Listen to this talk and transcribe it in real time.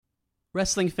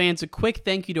Wrestling fans, a quick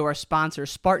thank you to our sponsor,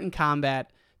 Spartan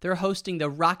Combat. They're hosting the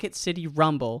Rocket City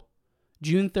Rumble,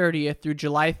 June 30th through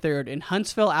July 3rd in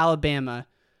Huntsville, Alabama.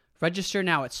 Register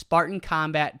now at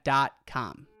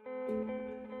SpartanCombat.com.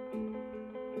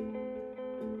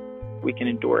 We can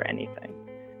endure anything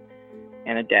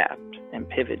and adapt and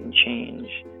pivot and change.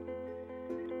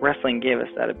 Wrestling gave us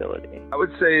that ability. I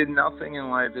would say nothing in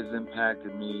life has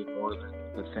impacted me more than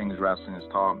the things wrestling has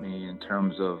taught me in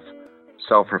terms of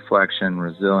self-reflection,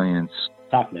 resilience.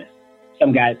 Toughness.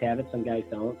 Some guys have it, some guys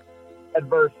don't.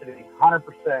 Adversity, 100%.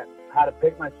 How to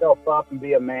pick myself up and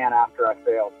be a man after I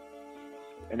failed.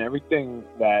 And everything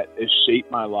that has shaped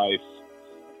my life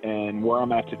and where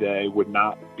I'm at today would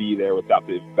not be there without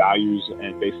the values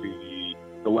and basically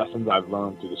the lessons I've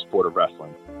learned through the sport of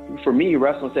wrestling. For me,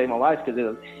 wrestling saved my life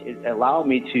because it allowed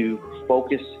me to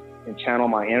focus and channel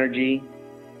my energy.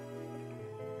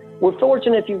 We're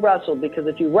fortunate if you wrestled, because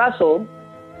if you wrestled,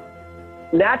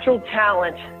 natural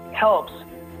talent helps,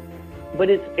 but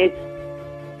it's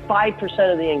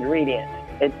 5% of the ingredient.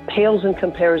 It pales in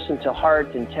comparison to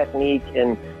heart and technique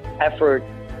and effort.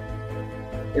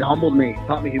 It humbled me,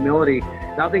 taught me humility.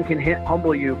 Nothing can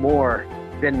humble you more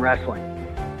than wrestling.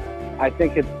 I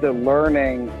think it's the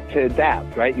learning to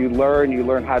adapt, right? You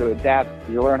learn how to adapt,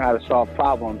 you learn how to solve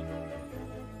problems.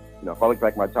 You know, if I look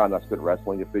back at my time I spent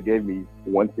wrestling, if it gave me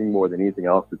one thing more than anything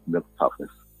else, it's mental toughness.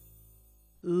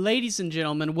 Ladies and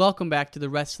gentlemen, welcome back to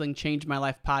the Wrestling Changed My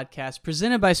Life podcast,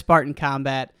 presented by Spartan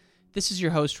Combat. This is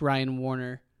your host, Ryan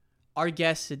Warner. Our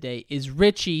guest today is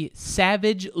Richie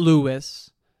Savage Lewis.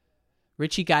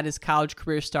 Richie got his college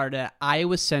career started at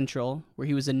Iowa Central, where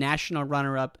he was a national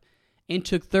runner-up and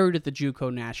took third at the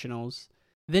JUCO Nationals.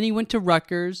 Then he went to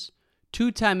Rutgers,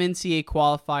 two-time NCAA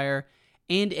qualifier,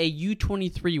 and a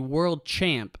U23 world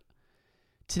champ.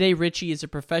 Today, Richie is a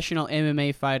professional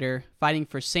MMA fighter fighting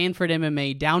for Sanford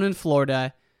MMA down in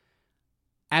Florida.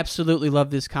 Absolutely love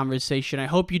this conversation. I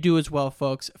hope you do as well,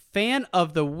 folks. Fan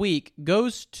of the week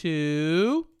goes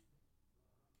to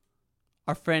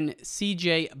our friend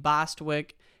CJ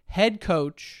Bostwick, head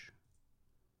coach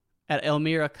at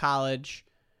Elmira College.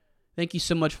 Thank you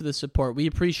so much for the support. We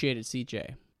appreciate it,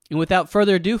 CJ. And without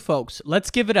further ado, folks,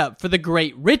 let's give it up for the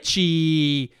great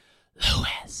Richie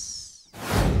Lewis.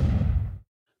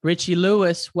 Richie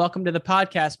Lewis, welcome to the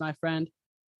podcast, my friend.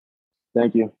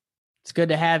 Thank you. It's good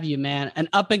to have you, man. An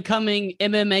up-and-coming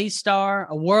MMA star,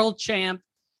 a world champ,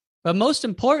 but most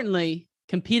importantly,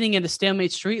 competing in the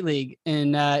Stalemate Street League.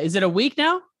 And is it a week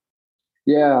now?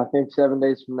 Yeah, I think 7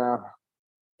 days from now.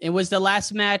 It was the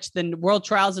last match, the World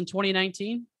Trials in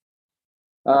 2019?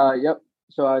 Yep.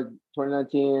 So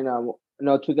 2019,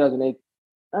 2008,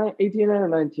 18 or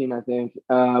 19, I think.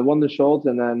 I won the Schultz,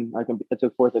 and then I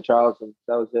took fourth at Trials, and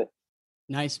that was it.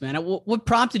 Nice, man. What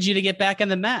prompted you to get back on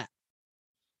the mat?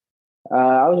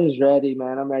 I was just ready,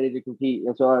 man. I'm ready to compete.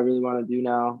 That's all I really want to do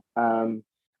now. I'm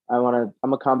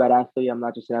a combat athlete. I'm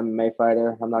not just an MMA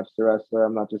fighter. I'm not just a wrestler.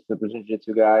 I'm not just a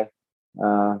jiu-jitsu guy.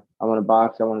 I want to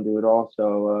box. I want to do it all.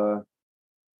 So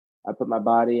I put my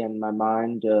body and my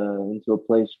mind into a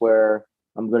place where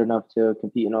I'm good enough to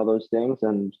compete in all those things.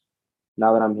 And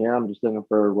now that I'm here, I'm just looking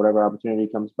for whatever opportunity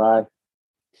comes by.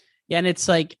 Yeah, and it's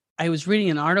like I was reading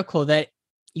an article that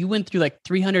you went through like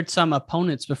 300 some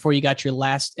opponents before you got your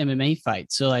last MMA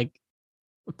fight. So like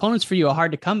opponents for you are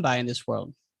hard to come by in this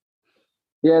world.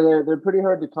 Yeah, they're pretty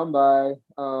hard to come by.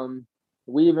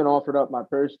 We even offered up my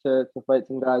purse to fight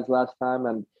some guys last time,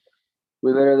 and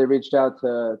we literally reached out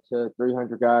to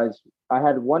 300 guys. I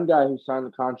had one guy who signed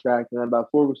the contract, and then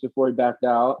about 4 weeks before he backed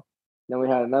out. Then we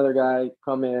had another guy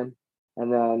come in,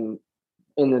 and then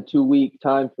in the 2-week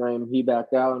time frame, he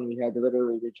backed out, and we had to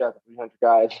literally reach out to 300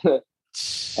 guys.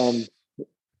 And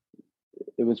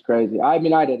it was crazy. I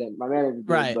mean, I didn't. My manager did.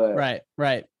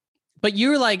 Right. But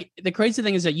you're like, the crazy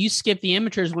thing is that you skipped the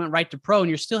amateurs, went right to pro, and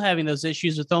you're still having those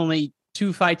issues with only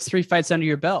 3 fights under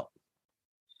your belt.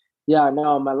 Yeah,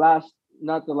 no,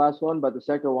 not the last one, but the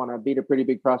second one, I beat a pretty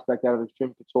big prospect out of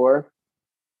Extreme Couture.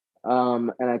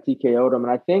 And I TKO'd him.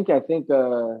 And I think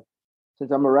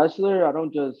since I'm a wrestler,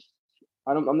 I'm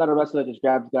not a wrestler that just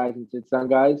grabs guys and sits on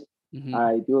guys. Mm-hmm.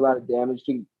 I do a lot of damage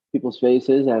to people's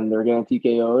faces, and they're getting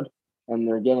TKO'd, and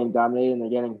they're getting dominated, and they're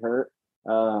getting hurt.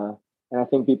 And I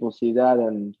think people see that,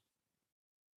 and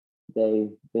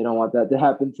they don't want that to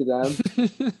happen to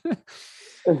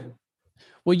them.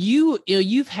 Well,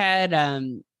 you've had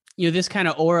this kind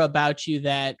of aura about you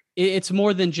that it's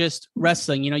more than just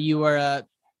wrestling. You're kind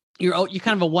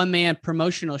of a one-man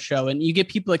promotional show, and you get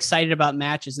people excited about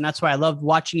matches, and that's why I loved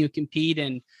watching you compete.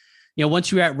 And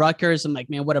once you were at Rutgers, I'm like,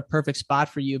 man, what a perfect spot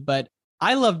for you. But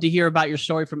I love to hear about your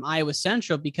story from Iowa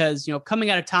Central because, coming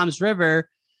out of Toms River,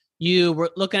 You were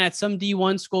looking at some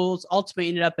D1 schools, ultimately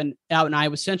ended up out in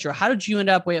Iowa Central. How did you end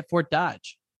up way at Fort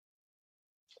Dodge?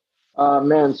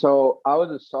 Man, so I was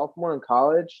a sophomore in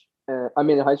college.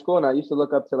 In high school, and I used to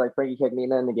look up to like Frankie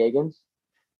Cagnina and the Gagans,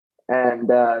 and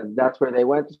that's where they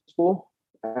went to school.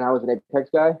 And I was an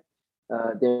Apex guy,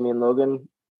 Damian Logan.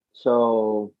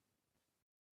 So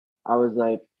I was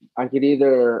like, I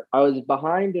was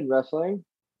behind in wrestling.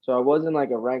 So I wasn't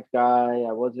like a ranked guy.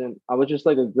 I was just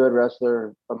like a good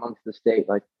wrestler amongst the state.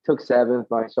 Like took seventh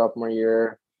my sophomore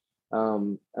year.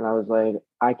 And I was like,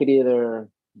 I could either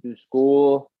do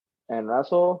school and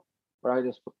wrestle, or I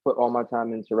just put all my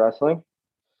time into wrestling.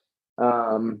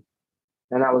 And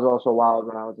that was also wild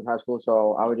when I was in high school.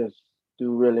 So I would just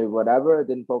do really whatever.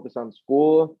 Didn't focus on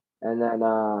school, and then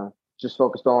just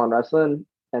focused all on wrestling,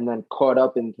 and then caught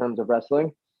up in terms of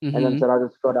wrestling. And then said, I'll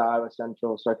just go to Iowa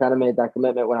Central. So I kind of made that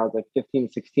commitment when I was like 15,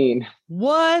 16.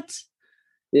 What?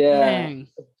 Yeah. Dang.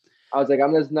 I was like,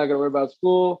 I'm just not going to worry about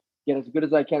school, get as good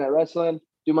as I can at wrestling,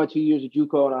 do my 2 years of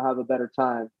JUCO, and I'll have a better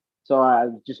time. So I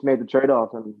just made the trade-off,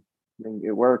 and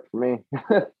it worked for me.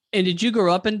 And did you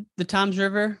grow up in the Toms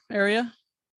River area?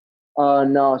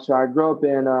 No. So I grew up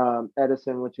in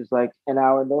Edison, which is like an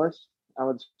hour north. I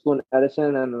went to school in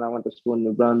Edison, and then I went to school in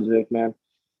New Brunswick, man.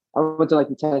 I went to like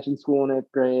detention school in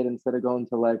 8th grade instead of going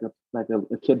to like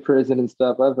a kid prison and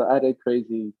stuff. I did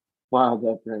crazy, wild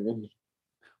upbringing.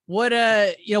 What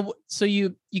so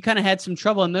you kind of had some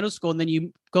trouble in middle school, and then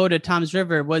you go to Toms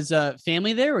River. Was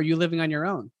family there, or were you living on your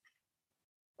own?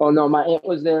 Oh no, my aunt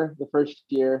was there the first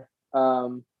year.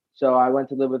 So I went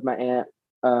to live with my aunt.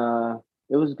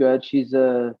 It was good. She's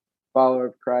a follower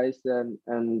of Christ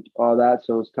and all that,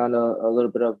 so it's kind of a little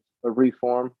bit of a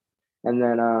reform. And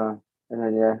then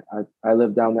yeah, I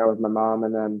lived down there with my mom.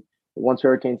 And then once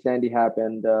Hurricane Sandy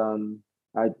happened,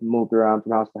 I moved around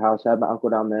from house to house. I had my uncle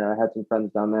down there. I had some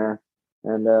friends down there,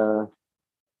 and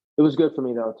it was good for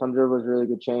me though. Toms River was a really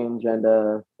good change, and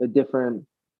a different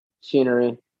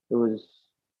scenery.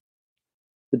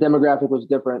 The demographic was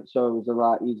different, so it was a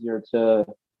lot easier to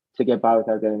get by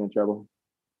without getting in trouble.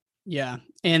 Yeah,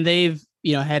 and they've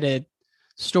had a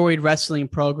storied wrestling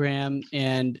program,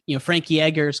 and Frankie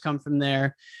Eggers come from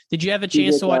there. Did you have a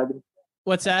chance to watch?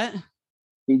 What's that?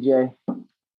 DJ,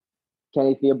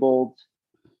 Kenny Theobald,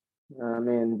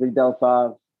 Vidal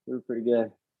Fav. We were pretty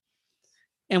good.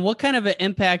 And what kind of an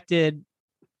impact did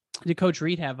Coach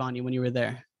Reed have on you when you were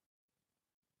there?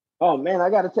 Oh man, I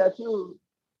got a tattoo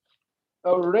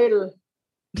of a Raider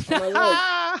on my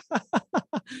leg.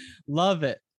 Love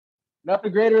it.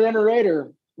 Nothing greater than a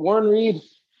Raider. Warren Reed.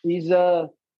 He's a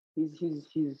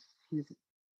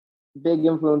big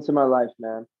influence in my life,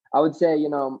 man. I would say,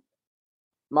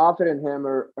 Moffitt and him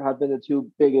have been the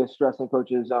two biggest wrestling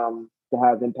coaches to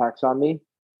have impacts on me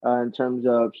in terms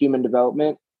of human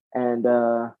development. And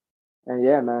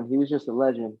yeah, man, he was just a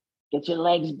legend. Get your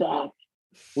legs back.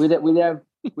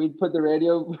 We'd put the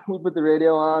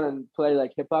radio on and play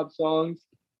like hip hop songs.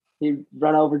 He'd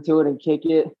run over to it and kick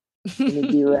it, and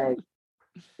he'd be like,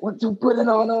 "What's you putting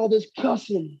on all this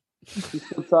cussing?" He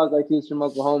still talks like he's from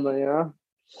Oklahoma,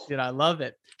 Dude, I love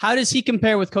it. How does he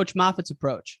compare with Coach Moffitt's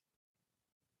approach?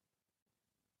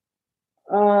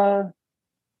 I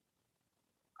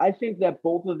think that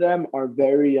both of them are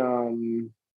very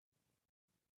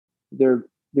they're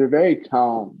very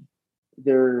calm.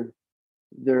 They're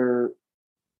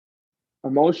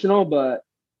emotional, but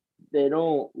they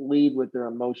don't lead with their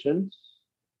emotions.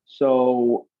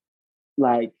 So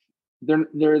like they're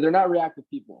not reactive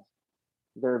people.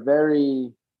 They're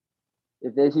very,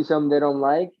 if they see something they don't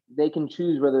like, they can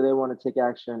choose whether they want to take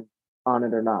action on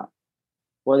it or not,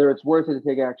 whether it's worth it to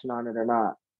take action on it or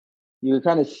not. You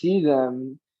kind of see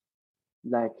them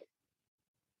like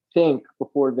think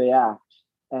before they act.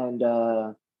 And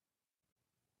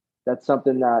that's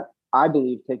something that I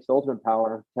believe takes the ultimate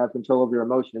power, to have control of your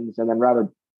emotions, and then rather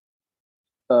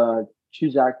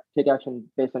take action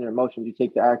based on your emotions. You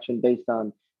take the action based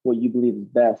on what you believe is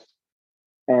best.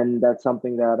 And that's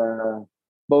something that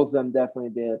both of them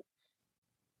definitely did.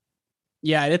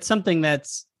 Yeah, it's something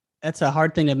that's a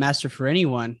hard thing to master for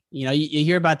anyone. You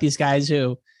hear about these guys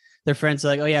who their friends are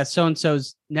like, oh yeah,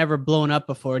 so-and-so's never blown up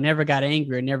before, never got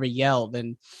angry, or never yelled.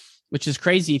 And which is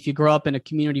crazy if you grow up in a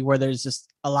community where there's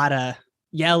just a lot of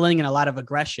yelling and a lot of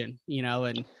aggression,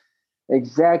 and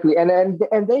exactly. And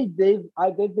they've been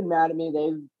mad at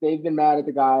me. They've been mad at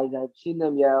the guys. I've seen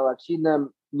them yell. I've seen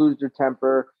them lose their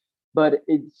temper, but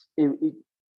it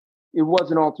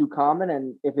wasn't all too common.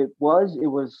 And if it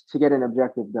was to get an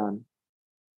objective done.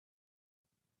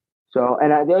 So,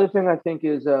 and the other thing I think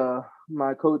is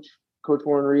my Coach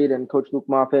Warren Reed and Coach Luke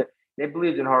Moffitt, they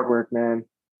believed in hard work, man.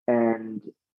 And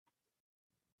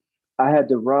I had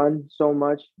to run so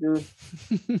much, dude.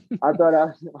 I thought I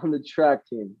was on the track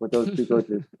team with those two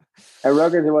coaches. At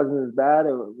Rutgers, it wasn't as bad.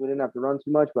 We didn't have to run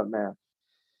too much, but man.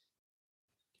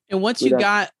 And once you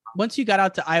got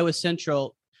out to Iowa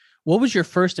Central, what was your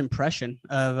first impression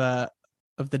of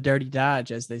the Dirty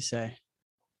Dodge, as they say?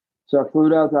 So I flew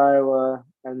down to Iowa,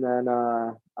 and then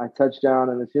I touched down.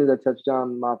 And as soon as I touched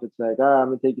down, Moffitt's like, "All right, I'm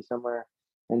gonna take you somewhere,"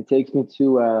 and he takes me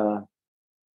to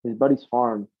his buddy's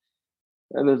farm.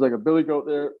 And there's like a billy goat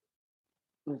there.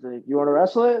 He's like, "You want to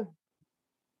wrestle it?"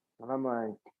 And I'm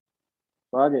like,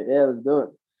 "Fuck it, yeah, let's do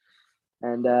it."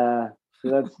 And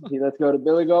he lets go to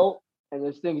billy goat, and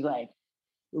this thing's like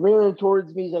rearing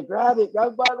towards me. He's like, grab it by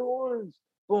the horns."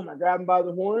 Boom! I grab him by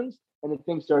the horns, and the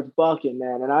thing starts bucking,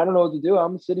 man. And I don't know what to do.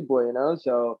 I'm a city boy, you know.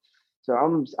 So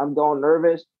I'm going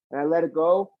nervous, and I let it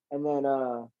go, and then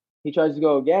he tries to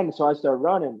go again. So I start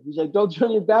running. He's like, "Don't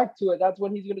turn your back to it. That's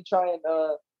when he's gonna try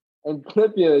and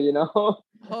clip you, you know."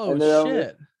 Oh, and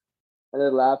shit. And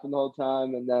they're laughing the whole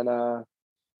time. And then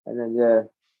yeah,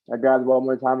 I grabbed it one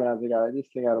more time, and I was like, "All right, this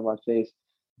thing out of my face."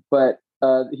 But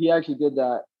he actually did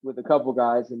that with a couple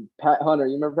guys. And Pat Hunter,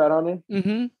 you remember Pat Hunter?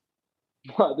 Mm-hmm.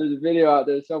 There's a video out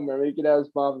there somewhere. We could have a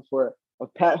sponsor for it,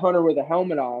 of Pat Hunter with a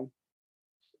helmet on,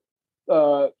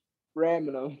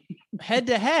 ramming him. Head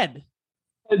to head.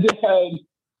 Head to head.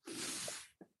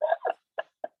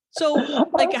 So,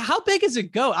 like, how big is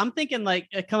it go? I'm thinking, like,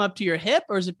 it come up to your hip,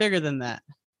 or is it bigger than that?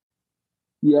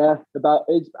 Yeah,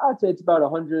 I'd say it's about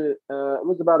 100. It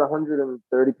was about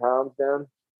 130 pounds down,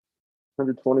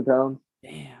 120 pounds.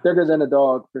 Damn. Bigger than a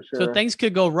dog for sure. So things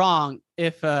could go wrong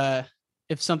if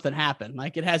something happened.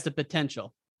 Like, it has the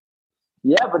potential.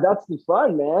 Yeah, but that's the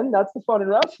fun, man. That's the fun in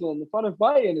wrestling. The fun of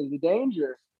fighting is the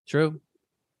danger. True.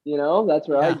 You know, that's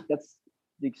right. Yeah. That's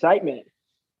the excitement.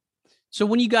 So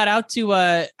when you got out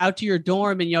to your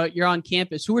dorm and you're on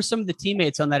campus, who were some of the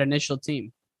teammates on that initial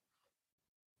team?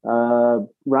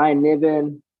 Ryan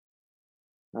Niven,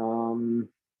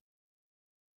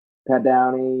 Pat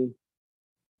Downey.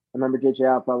 I remember JJ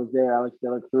Alpha was there. Alex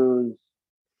De La Cruz,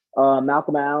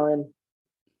 Malcolm Allen.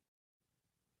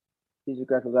 He's a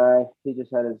Greco guy. He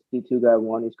just had his D2 guy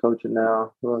won. He's coaching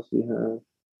now. Who else we have?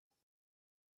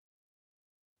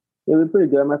 Yeah, we were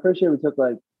pretty good. My first year we took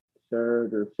like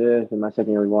third or fifth, and my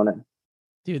second year we won it.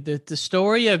 Dude, the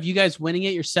story of you guys winning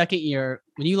it your second year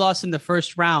when you lost in the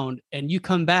first round and you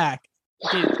come back.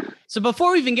 Dude, so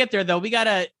before we even get there, though, we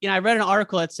gotta. I read an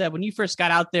article that said when you first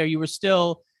got out there, you were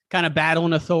still kind of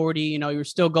battling authority. You were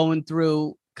still going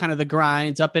through kind of the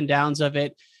grinds, up and downs of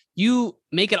it. You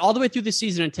make it all the way through the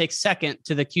season and take second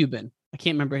to the Cuban. I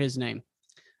can't remember his name.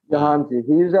 Jahanti.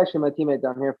 He was actually my teammate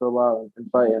down here for a while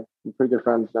and fighting. We're pretty good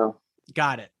friends now.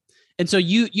 Got it. And so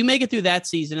you make it through that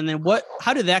season, and then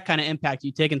how did that kind of impact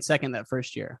you taking second that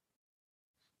first year?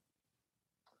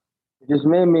 It just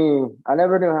made me. I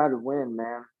never knew how to win,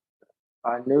 man.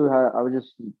 I knew how. I was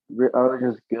just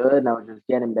good, and I was just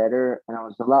getting better, and I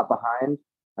was a lot behind.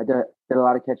 I did a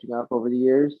lot of catching up over the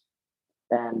years,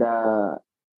 and I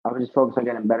was just focused on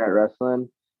getting better at wrestling,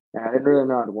 and I didn't really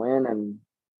know how to win, and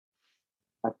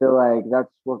I feel like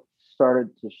that's what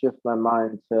started to shift my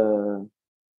mind to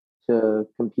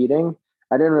competing.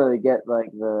 I didn't really get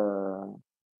like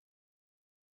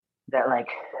that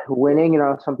winning,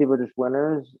 some people are just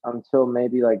winners until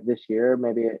maybe like this year,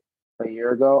 maybe a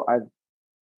year ago. I've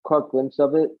caught glimpses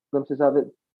of it.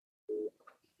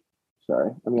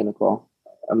 Sorry, I'm getting a call.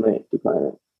 I'm going to decline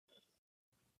it.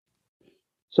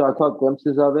 So I caught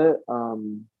glimpses of it,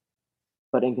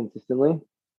 but inconsistently.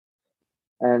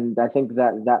 And I think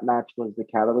that match was the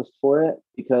catalyst for it,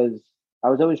 because I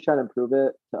was always trying to prove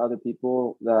it to other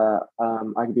people that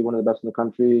I could be one of the best in the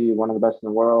country, one of the best in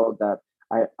the world, that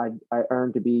I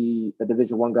earned to be a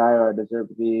Division I guy, or I deserve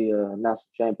to be a national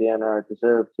champion, or I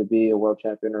deserve to be a world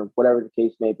champion, or whatever the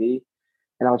case may be.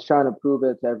 And I was trying to prove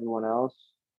it to everyone else.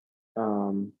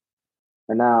 And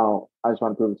now I just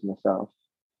want to prove it to myself,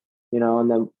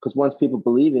 and then because once people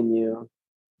believe in you,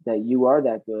 that you are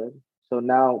that good. So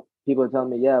now people are telling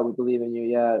me, yeah, we believe in you.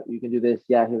 Yeah, you can do this.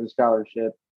 Yeah, here's a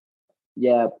scholarship.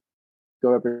 Yeah,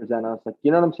 go represent us. Like,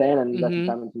 you know what I'm saying? And that's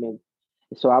happened to me.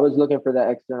 So I was looking for that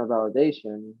external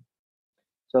validation.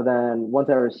 So then once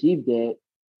I received it,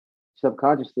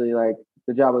 subconsciously, like,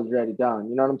 the job was already done.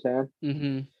 You know what I'm saying?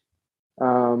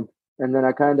 Mm-hmm. And then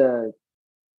I kind of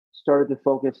started to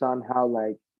focus on how,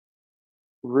 like,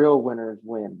 real winners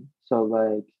win. So,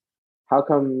 like, how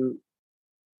come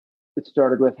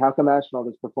Astronaut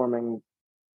is performing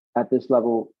at this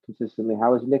level consistently?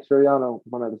 How is Nick Soriano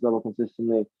performing at this level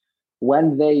consistently?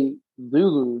 When they do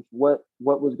lose, what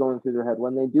was going through their head?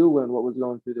 When they do win, what was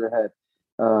going through their head?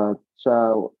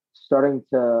 So starting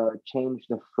to change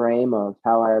the frame of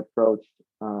how I approached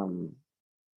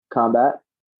combat,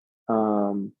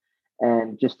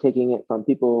 and just taking it from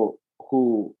people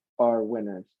who are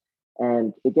winners.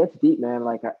 And it gets deep, man.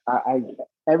 Like I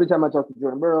every time I talk to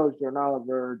Jordan Burroughs, Jordan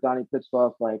Oliver, Donnie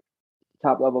Pitzloff, like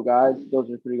top level guys, those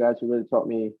are three guys who really taught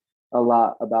me a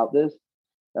lot about this.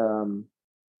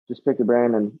 Just pick the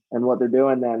brain and what they're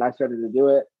doing. Then I started to do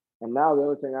it. And now the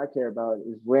only thing I care about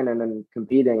is winning and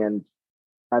competing. And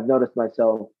I've noticed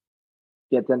myself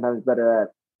get 10 times better at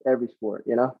every sport,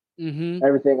 you know? Mm-hmm.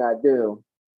 Everything I do.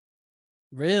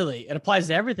 Really? It applies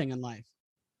to everything in life.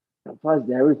 It applies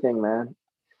to everything, man.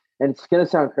 And it's going to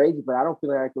sound crazy, but I don't feel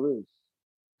like I could lose.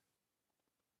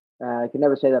 I could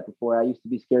never say that before. I used to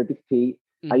be scared to compete.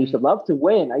 Mm-hmm. I used to love to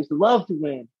win. Love to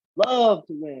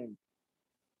win.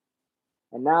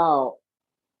 And now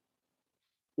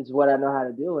it's what I know how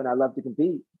to do, and I love to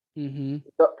compete. Mm-hmm.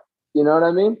 So, you know what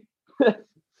I mean?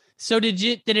 So did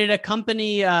it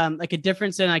accompany like a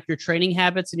difference in like your training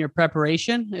habits and your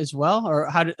preparation as well, or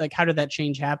how did that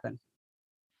change happen?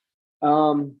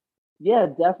 Yeah,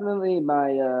 definitely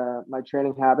my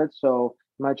training habits. So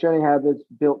my training habits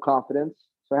built confidence.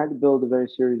 So I had to build a very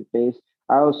serious base.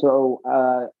 I also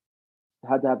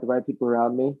had to have the right people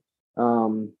around me.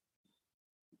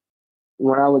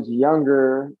 When I was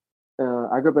younger,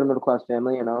 I grew up in a middle class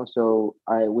family, you know, so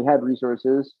we had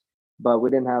resources, but we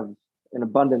didn't have an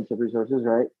abundance of resources,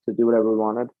 right, to do whatever we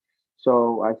wanted.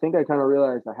 So I think I kind of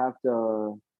realized I have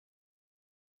to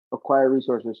acquire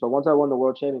resources. So once I won the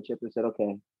world championship, I said,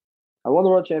 okay, I won the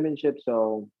world championship,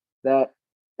 so that,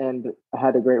 and I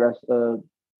had a great I don't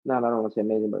want to say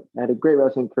amazing, but I had a great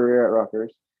wrestling career at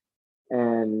Rutgers,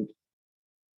 and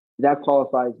that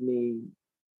qualifies me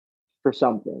for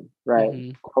something, right?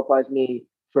 Mm-hmm. Qualifies me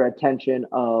for attention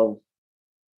of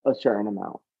a certain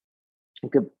amount.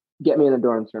 It could get me in the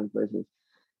door in certain places.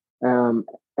 And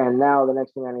now the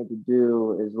next thing I need to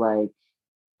do is like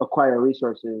acquire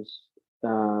resources,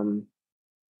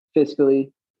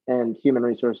 fiscally and human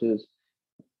resources,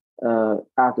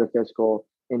 after fiscal,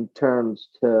 in terms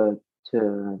to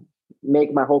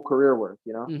make my whole career work,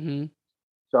 you know? Mm-hmm.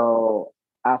 So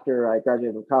after I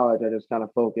graduated from college, I just kind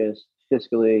of focused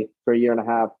fiscally for a year and a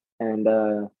half and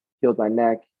healed my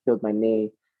neck, healed my knee,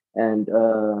 and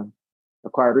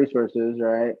acquired resources,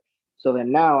 right? So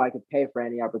then now I could pay for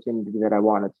any opportunity that I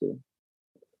wanted to.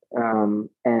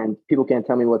 And people can't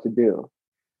tell me what to do,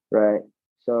 right?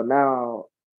 So now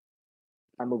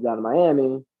I moved down to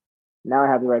Miami. Now I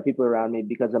have the right people around me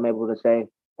because I'm able to say,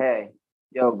 hey,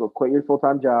 yo, go quit your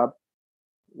full-time job.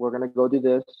 We're going to go do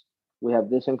this. We have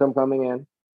this income coming in.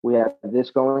 We have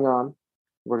this going on.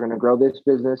 We're going to grow this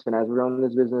business. And as we're growing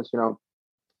this business, you know,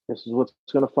 this is what's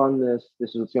going to fund this.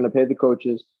 This is what's going to pay the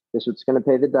coaches. This is what's going to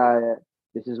pay the diet.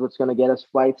 This is what's going to get us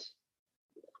flights.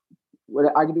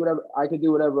 I can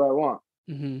do whatever I want.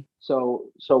 Mm-hmm.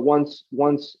 So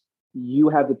once you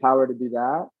have the power to do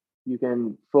that, you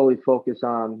can fully focus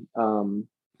on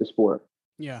the sport.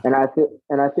 Yeah. And I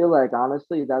feel like,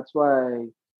 honestly, that's why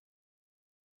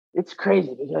it's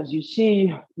crazy, because you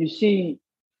see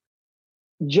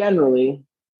generally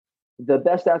the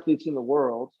best athletes in the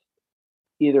world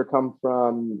either come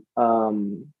from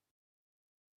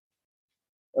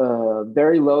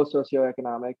very low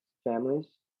socioeconomic families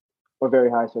or very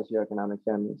high socioeconomic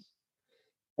families.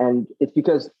 And it's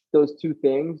because those two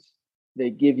things, they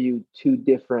give you two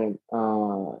different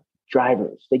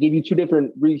drivers. They give you two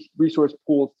different resource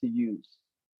pools to use.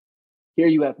 Here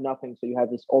you have nothing, so you have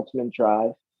this ultimate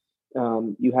drive.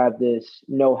 You have this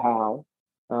know-how.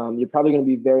 You're probably going to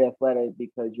be very athletic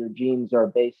because your genes are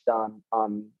based on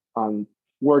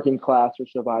working class or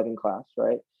surviving class,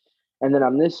 right? And then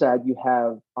on this side, you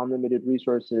have unlimited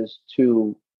resources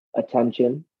to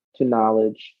attention, to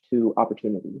knowledge, to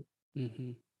opportunity.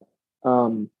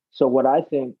 Mm-hmm. So what I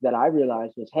think that I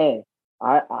realized was, hey,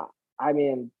 I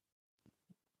mean,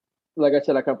 like I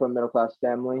said, I come from a middle class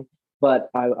family, but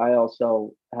I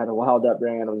also had a wild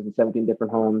upbringing. I was in 17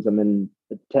 different homes. I'm in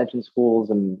detention schools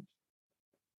and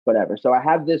whatever. So I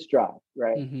have this drive,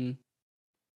 right? Mm-hmm.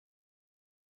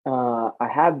 I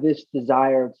have this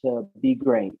desire to be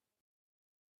great.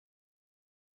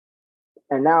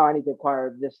 And now I need to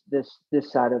acquire this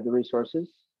side of the resources.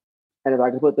 And if I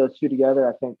can put those two together,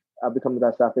 I think I'll become the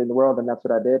best athlete in the world. And that's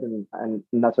what I did. And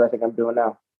that's what I think I'm doing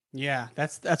now. Yeah,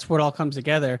 that's what all comes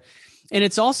together. And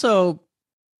it's also,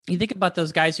 you think about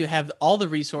those guys who have all the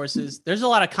resources, there's a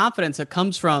lot of confidence that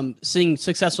comes from seeing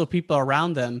successful people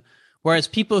around them. Whereas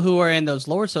people who are in those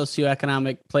lower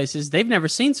socioeconomic places, they've never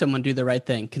seen someone do the right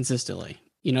thing consistently,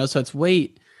 you know? So it's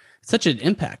such an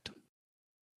impact.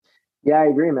 Yeah, I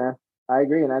agree, man. I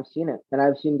agree, and I've seen it, and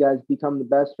I've seen guys become the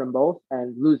best from both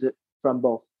and lose it from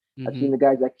both. I've seen the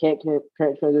guys that can't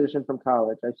transition from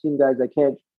college. I've seen guys that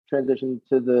can't transition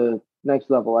to the next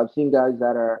level. I've seen guys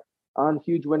that are on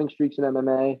huge winning streaks in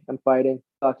MMA and fighting,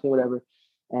 boxing, whatever,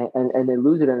 and they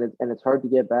lose it, and it's hard to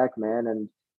get back, man.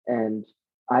 And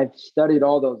I've studied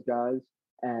all those guys,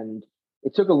 and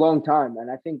it took a long time, and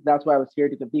I think that's why I was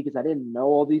scared to compete, because I didn't know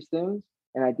all these things,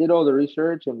 and I did all the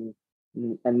research, and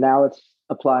now it's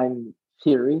applying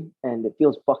theory, and it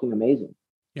feels fucking amazing.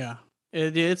 Yeah.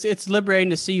 It's liberating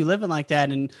to see you living like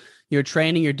that, and you're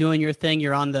training, you're doing your thing,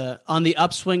 you're on the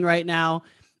upswing right now.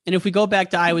 And if we go back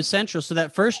to Iowa Central, so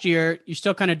that first year, you're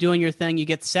still kind of doing your thing, you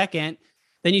get second,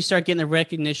 then you start getting the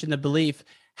recognition, the belief.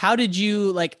 How did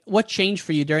you, like, what changed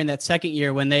for you during that second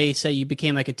year when they say you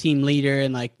became like a team leader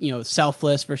and, like, you know,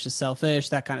 selfless versus selfish,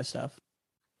 that kind of stuff?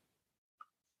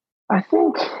 I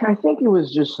think it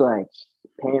was just like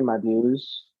paying my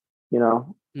dues, you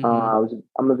know.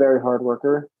 I'm a very hard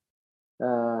worker.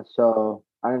 So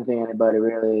I didn't think anybody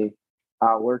really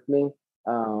outworked me.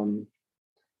 And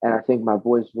I think my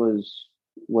voice was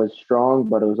strong,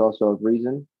 but it was also a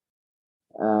reason.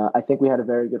 I think we had a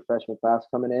very good freshman class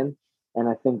coming in, and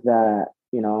I think that,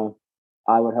 you know,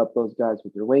 I would help those guys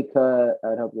with their weight cut.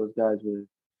 I'd help those guys with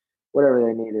whatever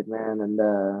they needed, man.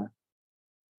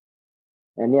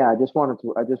 And yeah, I just wanted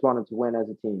to win as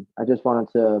a team. I just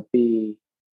wanted to be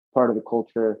part of the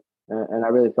culture, and I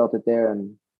really felt it there.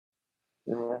 And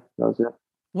yeah, that was it.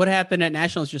 What happened at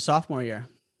Nationals your sophomore year?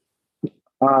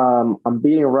 I'm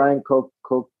beating Ryan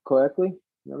Coeckley.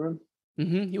 Remember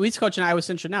him? He's coaching Iowa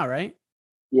Central now, right?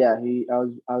 Yeah,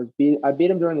 I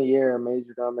beat him during the year,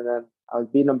 majored him, and then I was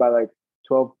beating him by like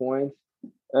 12 points.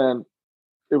 And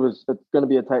it's going to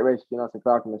be a tight race between us and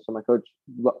Clackamas. So my coach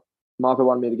Malta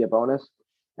wanted me to get bonus,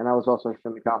 and I was also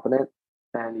extremely confident.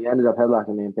 And he ended up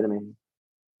headlocking me and pinning me.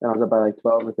 And I was up by like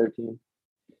 12 or 13.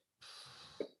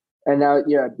 And now,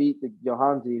 yeah, I beat the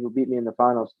Johansi, who beat me in the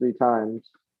finals 3 times.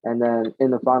 And then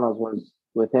in the finals was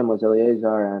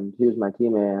Eleazar, and he was my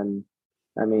teammate. And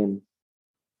I mean,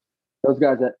 those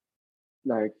guys that,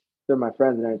 like, they're my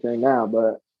friends and everything now,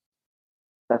 but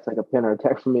that's like a pin or a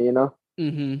tech for me, you know?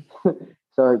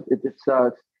 So it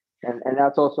sucks. And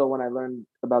that's also when I learned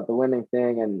about the winning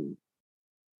thing, and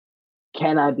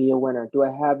can I be a winner? Do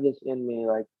I have this in me?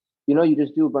 Like, you know, you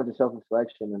just do a bunch of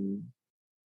self-reflection and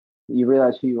you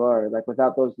realize who you are. Like,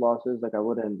 without those losses, like, I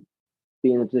wouldn't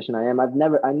be in the position I am. I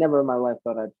never in my life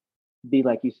thought I'd be,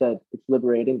 like you said, it's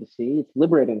liberating to see. It's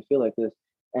liberating to feel like this.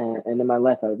 And in my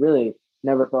life, I really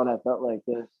never thought I felt like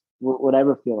this, would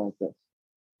ever feel like this.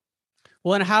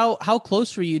 Well, and how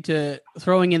close were you to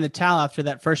throwing in the towel after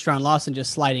that first round loss and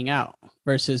just sliding out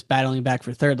versus battling back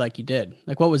for third like you did?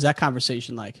 Like, what was that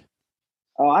conversation like?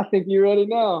 Oh, I think you already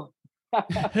know.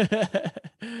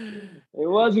 It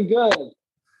wasn't good.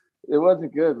 It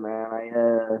wasn't good,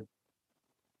 man.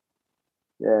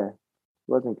 It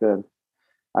wasn't good.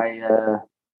 I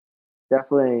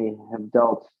definitely have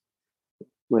dealt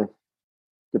with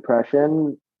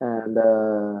depression, and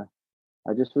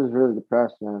I just was really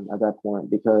depressed, man, at that point,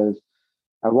 because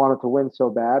I wanted to win so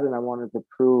bad, and I wanted to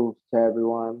prove to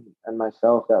everyone and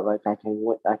myself that, like, I can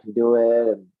do it,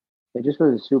 and it just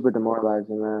was super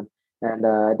demoralizing, man. And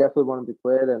I definitely wanted to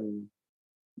quit, and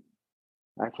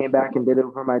I came back and did it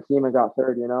for my team and got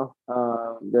third, you know.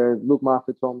 Luke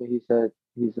Moffett told me, he's like,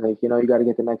 you know, you got to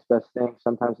get the next best thing.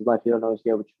 Sometimes in life you don't always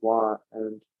get what you want,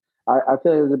 and I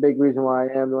feel like it's a big reason why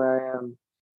I am the way I am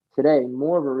today.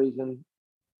 More of a reason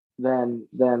than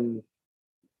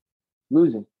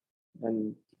losing.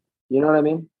 And you know what I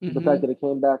mean? The fact that I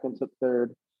came back and took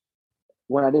third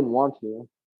when I didn't want to.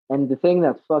 And the thing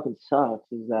that fucking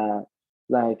sucks is that,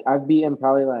 like, I've beaten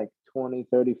probably like 20,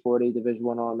 30, 40 Division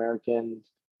I All-Americans.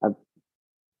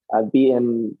 I've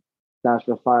beaten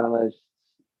national finalists.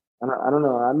 I don't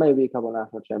know. I may be a couple of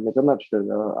national champions. I'm not sure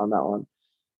though on that one.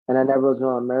 And I never was an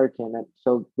All-American. And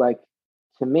so, like,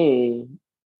 to me,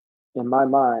 in my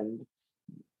mind,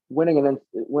 winning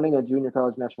a junior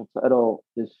college national title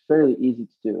is fairly easy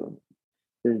to do.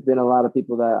 There's been a lot of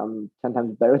people that I'm 10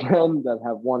 times better than that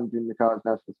have won junior college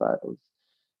national titles.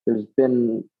 There's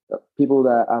been people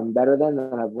that I'm better than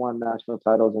that have won national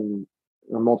titles and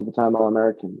are multiple time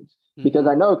All-Americans. Because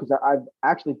I know, because I've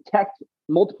actually teched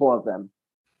multiple of them.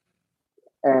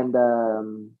 And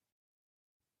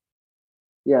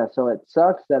yeah, so it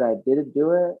sucks that I didn't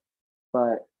do it,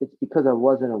 but it's because I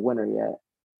wasn't a winner yet.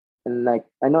 And, like,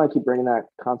 I know I keep bringing that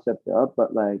concept up,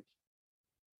 but, like,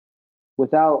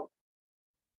 without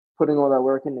putting all that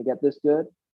work in to get this good,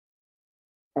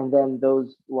 and then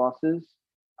those losses,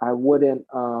 I wouldn't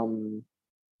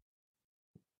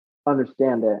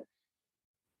understand it.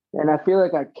 And I feel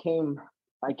like I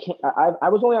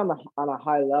was only on a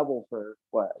high level for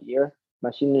what, a year,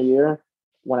 my senior year,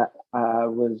 when I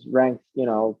was ranked,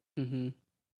 I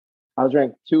was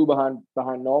ranked 2 behind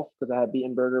Nolf because I had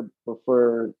beaten Berger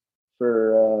before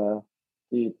for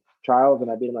the trials,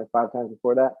 and I beat him like 5 times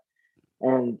before that.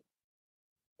 And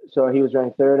so he was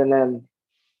ranked 3rd, and then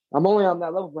I'm only on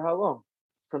that level for how long?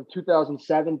 From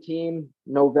 2017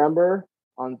 November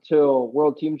until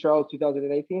World Team Trials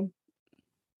 2018.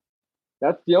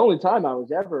 That's the only time I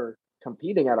was ever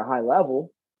competing at a high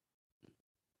level.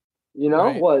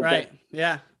 Right.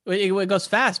 Yeah. It goes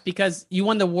fast because you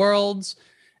won the Worlds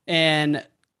in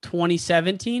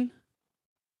 2017.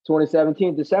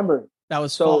 2017 December. That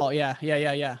was fall. Yeah.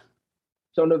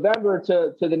 So November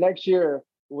to the next year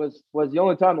was the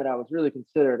only time that I was really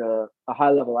considered a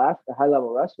high level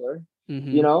wrestler.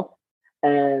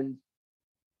 And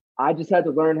I just had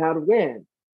to learn how to win.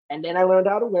 And then I learned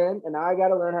how to win, and I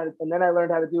then I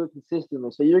learned how to do it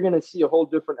consistently. So you're going to see a whole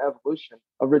different evolution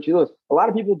of Richie Lewis. A lot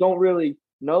of people don't really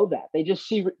know that. They just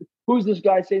see who's this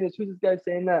guy saying this, who's this guy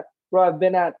saying that. Bro, I've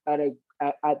been at a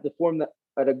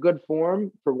good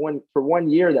form for one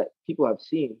year that people have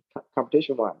seen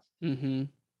competition wise. Mm-hmm.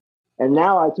 And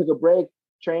now I took a break,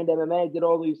 trained MMA, did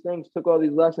all these things, took all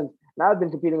these lessons. Now I've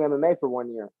been competing MMA for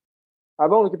 1 year.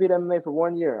 I've only competed MMA for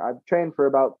 1 year. I've trained for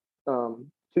about 2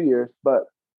 years, but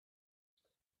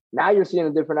now you're seeing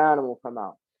a different animal come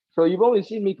out. So you've only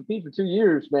seen me compete for 2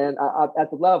 years, man, at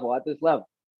this level.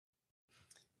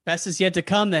 Best is yet to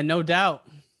come then, no doubt.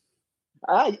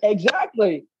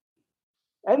 Exactly.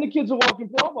 And the kids are walking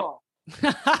promo.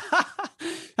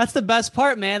 That's the best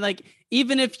part, man. Like,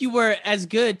 even if you were as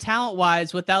good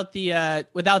talent-wise without the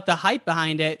hype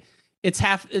behind it, it's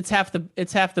half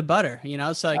the butter,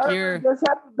 So like that's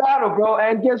half the battle, bro.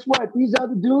 And guess what? These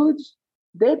other dudes,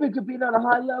 they've been competing on a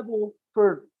high level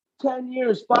for 10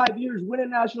 years, 5 years,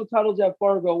 winning national titles at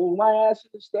Fargo with my ass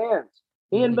in the stands.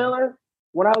 Ian Miller,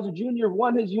 when I was a junior,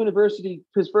 won his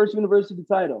first university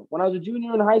title. When I was a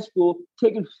junior in high school,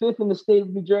 taking 5th in the state of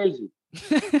New Jersey.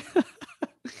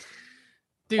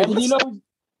 Dude, and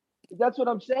that's what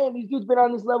I'm saying. These dudes been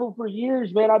on this level for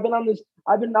years, man. I've been on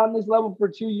this level for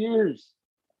 2 years.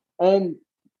 And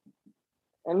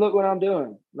look what I'm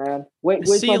doing, man. Wait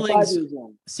 5 years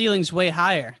on. Ceiling's way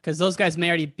higher because those guys may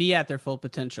already be at their full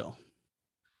potential.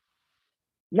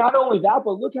 Not only that,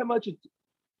 but look how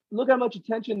much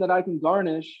attention that I can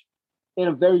garnish in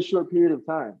a very short period of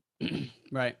time.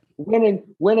 Right.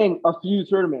 Winning a few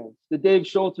tournaments, the Dave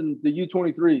Schultz and the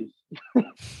U23s.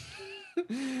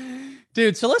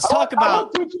 Dude, so let's talk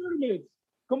about 2 tournaments.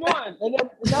 Come on. And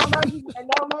now I'm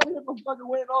here for fucking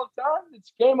winning all the time.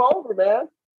 It's game over, man.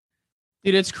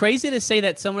 Dude, it's crazy to say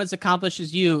that someone as accomplished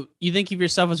as you think of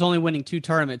yourself as only winning 2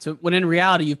 tournaments, when in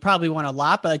reality you've probably won a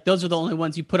lot, but like those are the only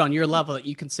ones you put on your level that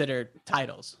you consider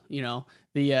titles.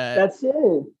 That's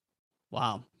it.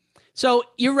 Wow. So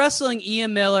you're wrestling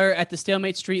Ian Miller at the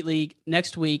Stalemate Street League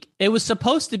next week. It was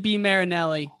supposed to be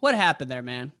Marinelli. What happened there,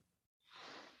 man?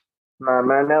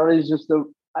 Marinelli's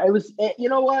you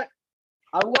know what?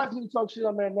 I wasn't going to talk shit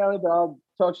on Marinelli, but I'll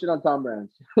talk shit on Tom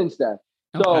Brands instead.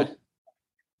 Okay.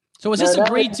 So was this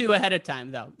agreed to ahead of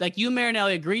time, though? Like you and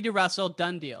Marinelli agreed to wrestle,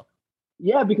 done deal.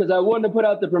 Yeah, because I wouldn't have put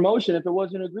out the promotion if it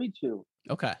wasn't agreed to.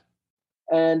 Okay.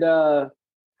 And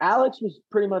Alex was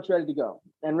pretty much ready to go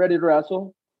and ready to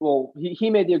wrestle. Well,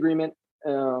 he made the agreement.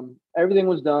 Everything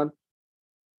was done.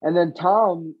 And then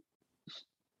Tom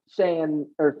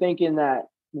thinking that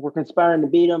we're conspiring to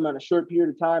beat him in a short period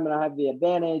of time and I have the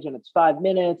advantage and it's 5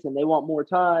 minutes and they want more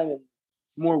time and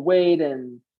more weight.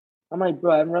 And I'm like,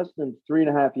 bro, I haven't wrestled in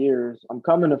 3.5 years. I'm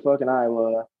coming to fucking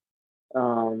Iowa.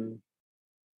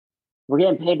 We're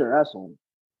getting paid to wrestle.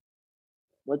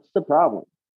 What's the problem?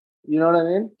 You know what I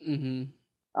mean? Mm-hmm.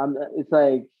 It's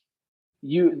like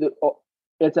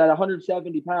it's at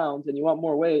 170 pounds and you want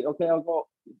more weight. Okay, I'll go.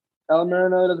 El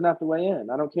Marino doesn't have to weigh in.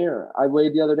 I don't care. I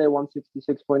weighed the other day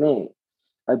 166.8.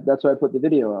 That's why I put the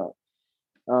video out.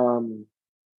 And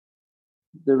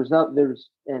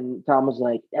Tom was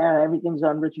like, yeah, everything's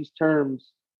on Richie's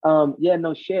terms. Yeah,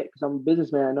 no shit, because I'm a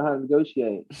businessman. I know how to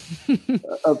negotiate.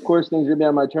 Of course, things are gonna be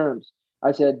on my terms.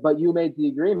 I said, but you made the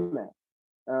agreement.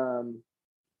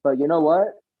 But you know what?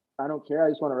 I don't care. I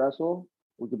just want to wrestle.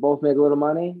 We could both make a little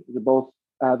money. We could both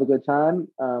have a good time.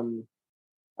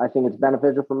 I think it's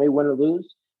beneficial for me, win or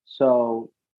lose. So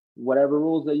whatever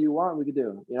rules that you want, we could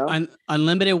do.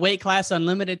 Unlimited weight class,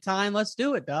 unlimited time. Let's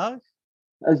do it, dog.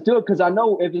 Let's do it, because I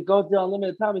know if it goes to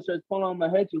unlimited time, it starts pulling on my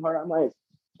head too hard. I might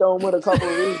throw him with a couple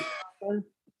of weeks.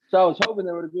 So I was hoping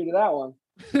they would agree to that one.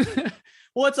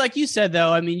 Well, it's like you said,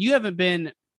 though. I mean, you haven't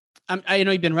been. I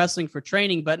know you've been wrestling for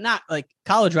training, but not like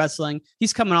college wrestling.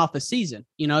 He's coming off a season,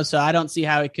 so I don't see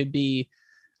how it could be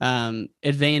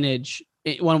advantage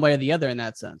one way or the other in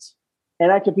that sense.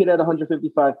 And I compete at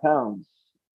 155 pounds.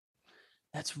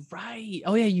 That's right.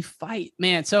 Oh yeah, you fight,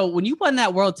 man. So when you won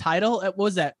that world title, what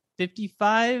was that,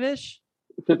 55-ish?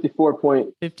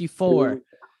 54.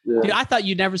 Yeah. Dude, I thought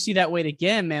you'd never see that weight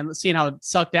again, man. Seeing how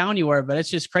sucked down you were, but it's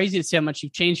just crazy to see how much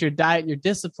you've changed your diet and your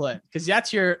discipline. Because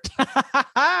that's your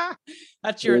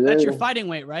that's your fighting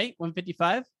weight, right?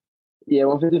 155. Yeah,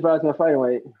 155 is my fighting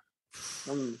weight.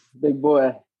 I'm a big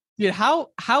boy. Dude,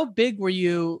 how big were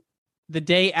you the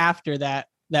day after that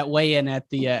weigh-in at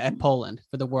the at Poland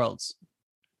for the Worlds?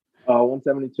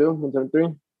 172,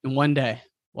 173 in one day.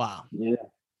 Wow. Yeah.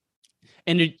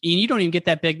 And you don't even get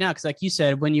that big now because, like you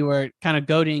said, when you were kind of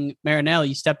goading Marinelli,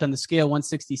 you stepped on the scale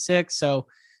 166. So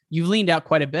you've leaned out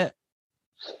quite a bit.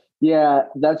 Yeah,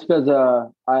 that's because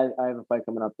I have a fight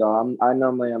coming up though. I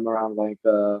normally am around like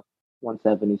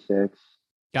 176.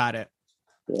 Got it.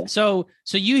 Yeah. So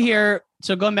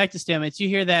going back to stammates, you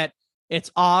hear that it's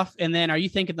off, and then are you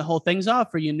thinking the whole thing's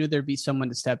off, or you knew there'd be someone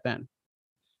to step in?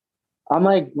 I'm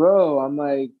like, bro,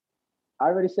 I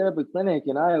already set up a clinic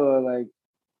in Iowa. Like,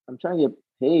 I'm trying to get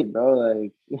paid, bro.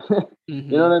 Like, you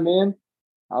know what I mean?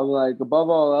 I'm like, above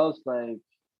all else, like,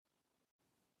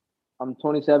 I'm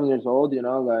 27 years old,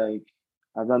 like,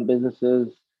 I run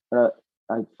businesses, I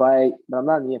fight, but I'm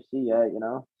not in the UFC yet,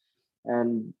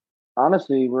 And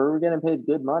honestly, we're getting paid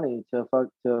good money to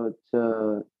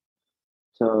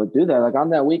do that. Like, on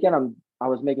that weekend, I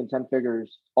was making 10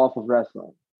 figures off of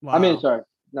wrestling. Wow. I mean, sorry,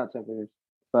 not 10 figures,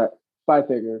 but 5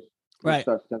 figures. Right.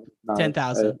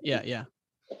 10,000. Yeah.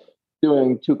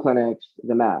 Doing 2 clinics,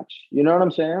 the match. You know what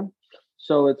I'm saying?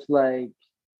 So it's like,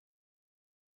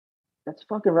 that's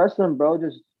fucking wrestling, bro.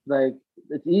 Just like,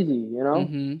 it's easy,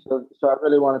 Mm-hmm. So I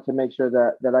really wanted to make sure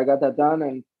that I got that done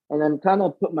and then kind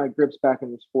of put my grips back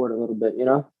in the sport a little bit,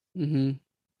 Mm-hmm.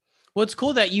 Well, it's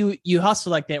cool that you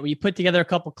hustle like that, where you put together a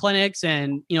couple clinics,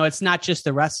 and it's not just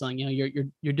the wrestling.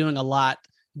 You're doing a lot,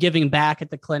 giving back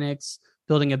at the clinics,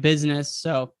 building a business.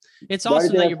 So it's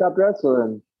awesome. Why did you stop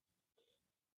wrestling?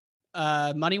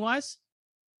 Money wise?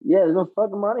 Yeah, there's no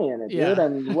fucking money in it, dude. Yeah.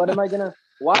 And why am I gonna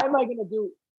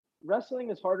do? Wrestling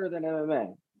is harder than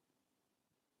MMA.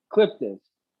 Clip this.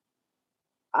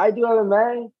 I do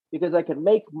MMA because I can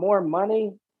make more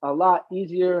money a lot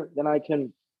easier than I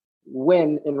can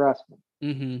win in wrestling.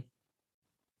 Mm-hmm.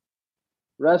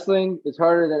 Wrestling is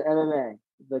harder than MMA.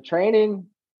 The training,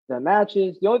 the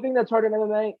matches. The only thing that's harder than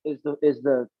MMA is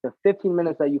the 15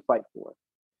 minutes that you fight for,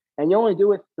 and you only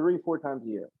do it 3-4 times a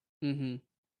year. Mm-hmm.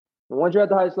 And once you're at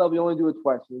the highest level, you only do it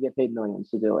twice, and you get paid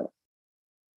millions to do it.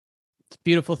 It's a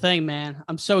beautiful thing, man.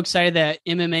 I'm so excited that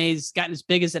MMA's gotten as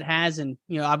big as it has, and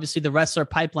obviously the wrestler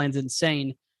pipeline's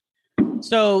insane.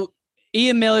 So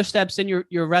Ian Miller steps in.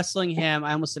 You're wrestling him.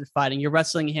 I almost said fighting. You're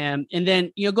wrestling him, and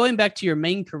then going back to your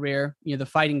main career, the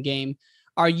fighting game.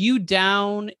 Are you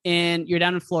down in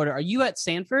Florida? Are you at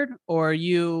Sanford, or are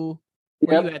you?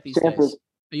 Where are you at these Sanford. days?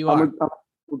 You are. I'm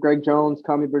with Greg Jones,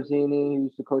 Kami Berzini, who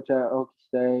used to coach at Okie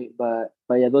State, but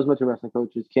yeah, those are my 2 wrestling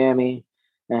coaches, Kami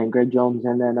and Greg Jones,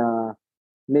 and then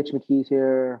Mitch McKee's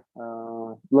here,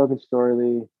 Logan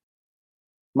Storley.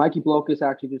 Mikey Blokus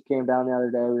actually just came down the other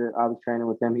day. I was training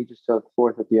with him. He just took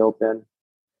 4th at the Open.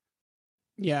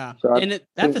 Yeah, so and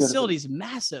that facility's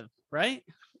massive, right?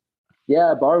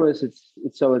 Yeah, Barwiz.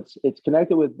 It's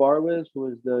connected with Barwiz, who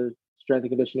was the strength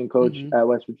and conditioning coach at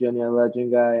West Virginia,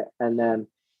 legend guy, and then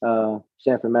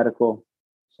Sanford Medical.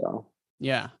 So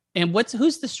yeah, and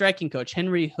who's the striking coach?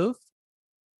 Henry Hoof.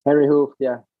 Henry Hoof,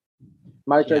 yeah,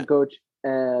 my strength coach.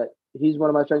 He's one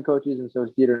of my strength coaches, and so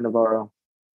is Dieter Navarro.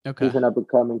 Okay, he's an up and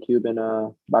coming Cuban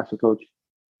boxing coach.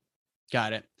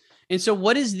 Got it. And so,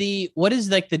 what is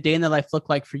like the day in the life look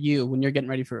like for you when you're getting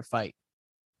ready for a fight?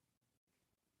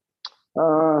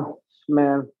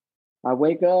 Man, I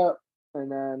wake up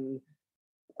and then,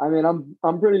 I mean,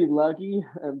 I'm pretty lucky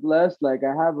and blessed. Like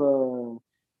I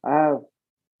have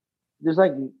there's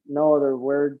like no other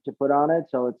word to put on it.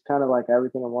 So it's kind of like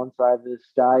everything on one side. This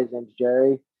guy, his name's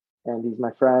Jerry, and he's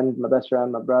my friend, my best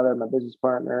friend, my brother, my business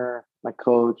partner, my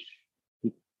coach,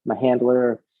 my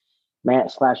handler, /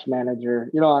 manager.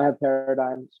 I have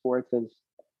Paradigm Sports as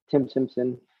Tim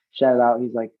Simpson. Shout it out.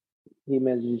 He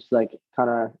manages like kind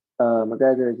of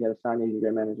McGregor. He's got a sign. He's a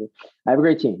great manager. I have a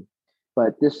great team,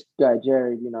 but this guy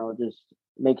Jerry, just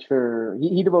make sure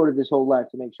he devoted his whole life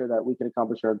to make sure that we can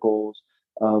accomplish our goals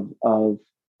of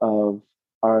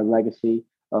our legacy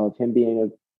of him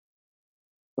being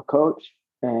a coach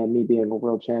and me being a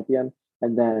world champion,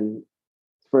 and then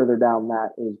further down that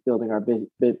is building our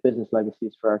business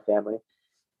legacies for our family.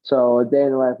 So a day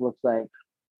in the life looks like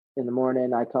in the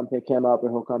morning, I come pick him up or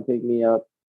he'll come pick me up,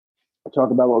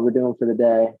 talk about what we're doing for the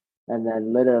day. And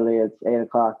then literally it's 8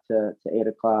 o'clock to 8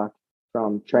 o'clock,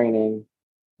 from training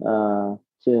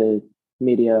to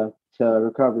media to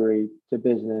recovery to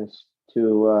business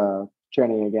to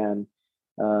training again.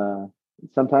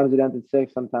 Sometimes it ends at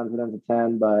 6, sometimes it ends at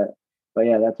 10, but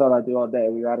yeah, that's all I do all day.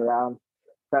 We ride around,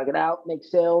 crack it out, make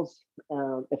sales.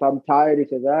 If I'm tired, he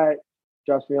says, all right,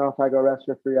 drops me off. I go rest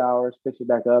for 3 hours, picks me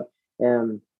back up,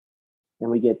 and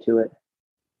we get to it.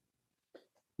 I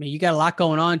mean, you got a lot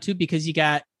going on too, because you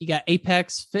got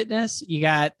Apex Fitness, you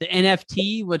got the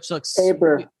NFT, which looks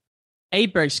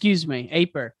Aper, excuse me,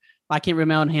 Aper. I can't read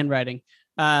my own handwriting.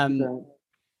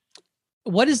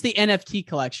 What is the NFT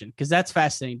collection? Because that's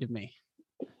fascinating to me.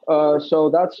 So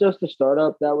that's just a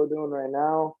startup that we're doing right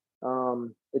now.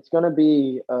 It's going to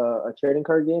be a trading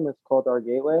card game. It's called Our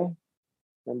Gateway.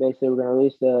 And basically, we're going to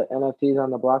release the NFTs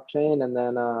on the blockchain, and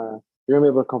then you're going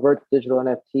to be able to convert digital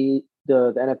NFT,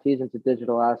 the NFTs into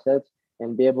digital assets,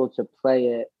 and be able to play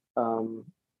it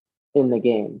in the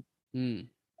game. And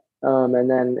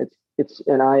then it's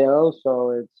an IO, so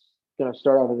it's going to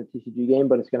start off as a TCG game,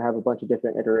 but it's going to have a bunch of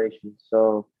different iterations.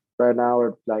 So right now,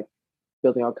 we're like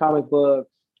building out comic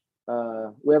books.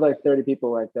 We have like 30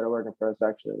 people like that are working for us.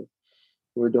 Actually,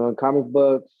 we're doing comic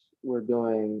books. We're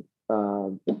doing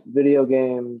video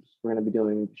games. We're going to be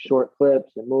doing short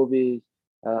clips and movies.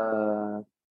 You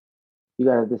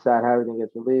got to decide how everything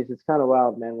gets released. It's kind of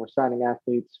wild, man. We're signing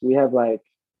athletes. We have like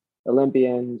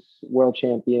Olympians, world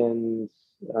champions,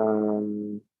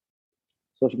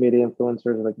 social media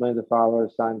influencers, like millions of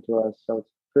followers signed to us. So it's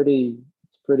pretty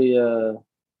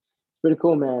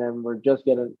cool, man. And we're just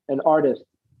getting an artist.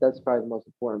 That's probably the most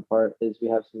important part, is we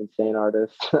have some insane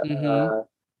artists,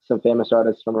 some famous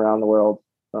artists from around the world,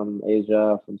 from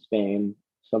Asia, from Spain,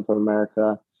 some from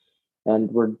America.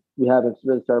 And we haven't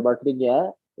really started marketing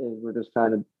yet. We're just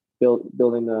kind of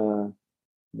building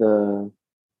the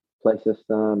play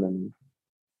system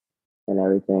and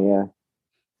everything. Yeah.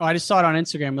 Oh, I just saw it on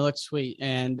Instagram. It looks sweet.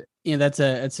 And that's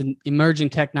an emerging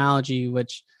technology,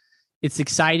 which it's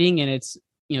exciting, and it's,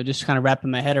 just kind of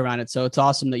wrapping my head around it. So it's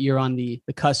awesome that you're on the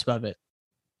cusp of it.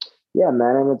 Yeah,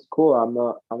 man, and it's cool. I'm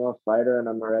a fighter, and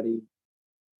I'm already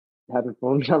having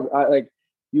fun. Like,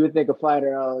 you would think a fighter,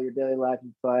 your daily life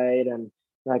you fight, and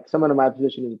like someone in my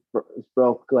position is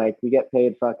broke. Like, we get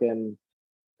paid fucking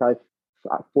probably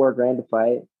 $4,000 to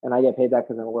fight, and I get paid that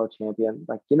because I'm a world champion.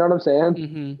 Like, you know what I'm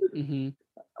saying?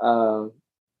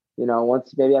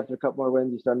 Once maybe after a couple more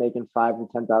wins, you start making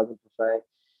 $5,000 to $10,000 per fight,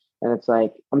 and it's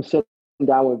like I'm sitting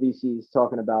down with VCs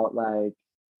talking about like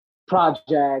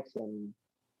projects and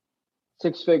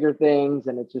 6-figure things,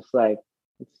 and it's just like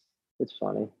it's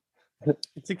funny.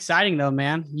 It's exciting though,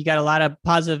 man. You got a lot of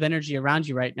positive energy around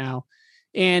you right now.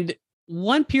 And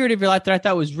one period of your life that I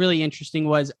thought was really interesting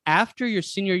was after your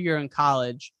senior year in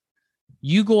college,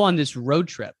 you go on this road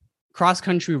trip,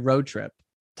 cross-country road trip.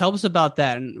 Tell us about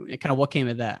that and kind of what came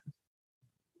of that.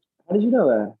 How did you know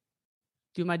that?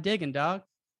 Do my digging, dog.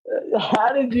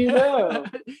 How did you know?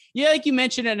 Yeah, like you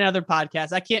mentioned in another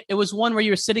podcast. It was one where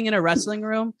you were sitting in a wrestling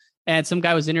room and some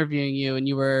guy was interviewing you, and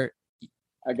you were.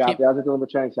 I got that. I was at the Olympic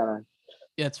Training Center.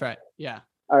 Yeah, that's right. Yeah.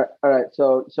 All right.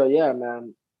 So yeah,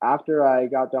 man. After I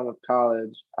got done with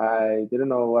college, I didn't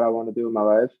know what I want to do in my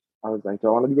life. I was like, do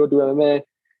I want to go do MMA?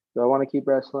 Do I want to keep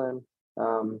wrestling?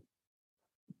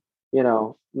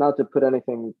 Not to put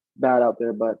anything bad out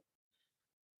there, but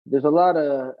there's a lot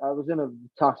of. I was in a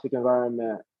toxic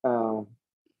environment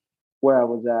where I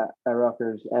was at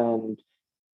Rutgers, and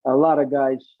a lot of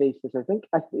guys face this. I think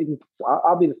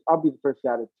I'll be the first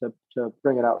guy to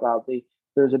bring it out loudly.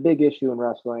 There's a big issue in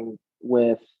wrestling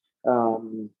with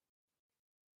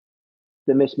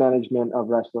the mismanagement of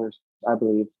wrestlers, I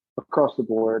believe, across the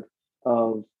board,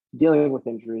 of dealing with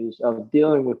injuries, of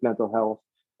dealing with mental health,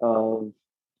 of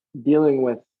dealing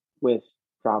with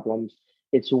problems.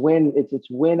 It's win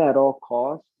at all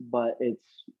costs, but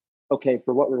it's okay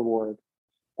for what reward?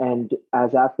 And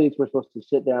as athletes, we're supposed to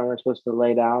sit down, we're supposed to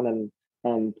lay down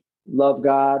and love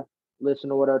God, listen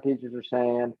to what our teachers are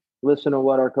saying, listen to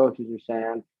what our coaches are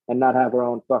saying, and not have our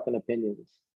own fucking opinions.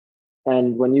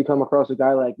 And when you come across a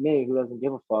guy like me who doesn't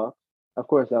give a fuck, of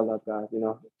course I love God,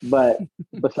 But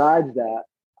besides that,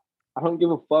 I don't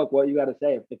give a fuck what you got to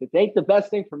say. If it ain't the best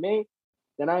thing for me,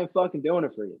 then I ain't fucking doing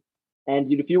it for you.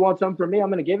 And if you want something from me, I'm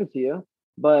going to give it to you.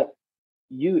 But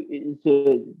these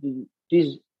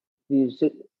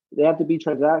they have to be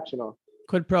transactional.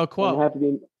 Quid pro quo.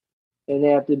 And they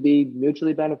have to be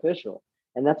mutually beneficial.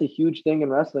 And that's a huge thing in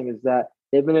wrestling, is that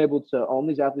they've been able to own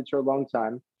these athletes for a long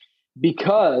time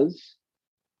because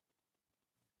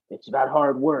It's about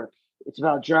hard work. It's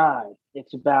about drive.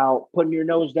 It's about putting your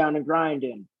nose down and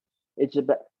grinding. It's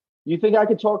about, you think I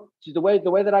could talk to the way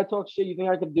that I talk shit? You think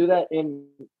I could do that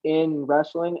in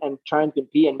wrestling and try and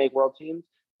compete and make world teams?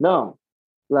 No.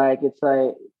 Like, it's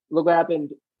like, look what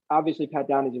happened. Obviously, Pat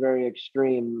Downey's a very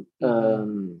extreme,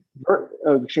 extreme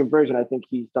version. I think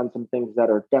he's done some things that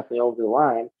are definitely over the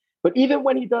line. But even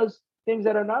when he does things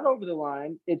that are not over the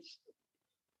line, it's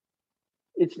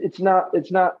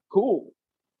not cool.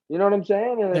 You know what I'm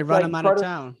saying? And they run him out of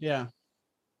town. Yeah.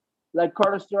 Like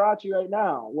Carter Strachey right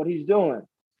now, what he's doing.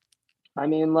 I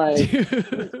mean, like,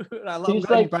 I love you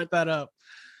brought that up.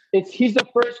 He's the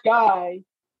first guy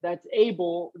that's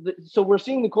able. So we're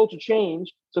seeing the culture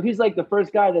change. So he's like the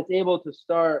first guy that's able to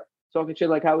start talking shit,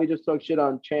 like how we just talked shit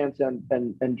on Chance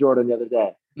and Jordan the other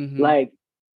day. Mm-hmm. Like,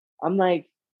 I'm like,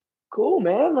 cool,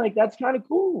 man. Like, that's kind of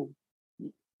cool.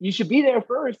 You should be there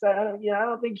first. I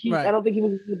don't think he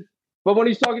was. But when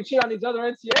he's talking shit on these other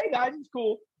NCAA guys, it's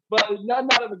cool. But none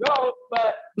of the go.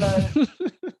 But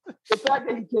the fact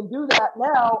that he can do that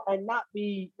now and not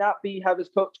have his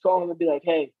coach call him and be like,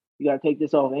 hey, you got to take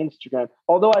this off Instagram.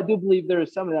 Although I do believe there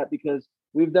is some of that, because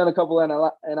we've done a couple of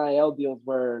NIL deals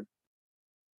where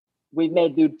we've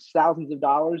made dudes thousands of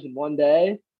dollars in one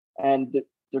day, and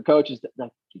their coach is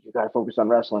like, you got to focus on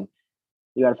wrestling.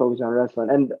 You got to focus on wrestling.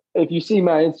 And if you see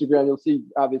my Instagram, you'll see,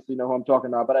 obviously know who I'm talking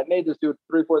about, but I made this dude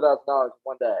 $3,000-$4,000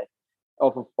 one day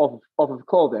off of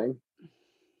clothing.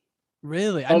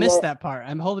 Really? I missed that part.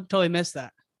 Totally missed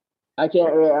that. I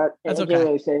can't That's okay.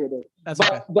 really say who it is. That's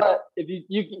okay. But if you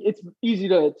it's easy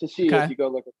to see if you go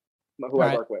look at who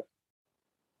I work with.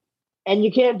 And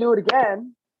you can't do it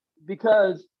again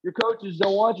because your coaches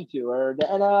don't want you to, or the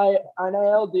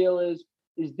NIL deal is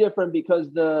different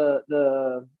because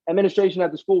the administration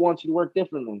at the school wants you to work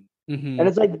differently. Mm-hmm. And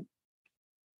it's like,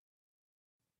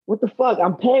 what the fuck?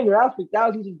 I'm paying your athlete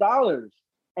thousands of dollars,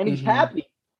 and he's happy.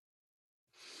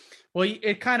 Well,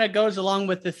 it kind of goes along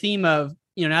with the theme of,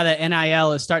 now that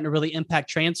NIL is starting to really impact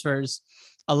transfers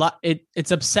a lot.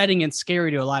 It's upsetting and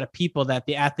scary to a lot of people that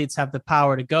the athletes have the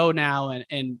power to go now.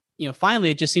 And finally,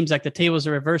 it just seems like the tables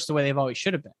are reversed the way they've always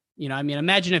should have been. I mean,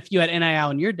 imagine if you had NIL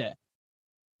in your day.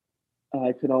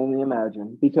 I could only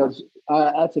imagine, because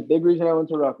that's a big reason I went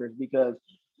to Rutgers, because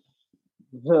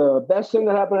the best thing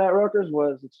that happened at Rutgers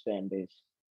was its fan base,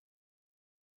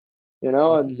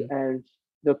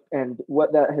 and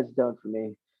what that has done for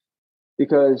me,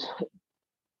 because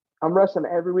I'm wrestling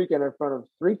every weekend in front of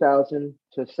 3,000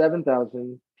 to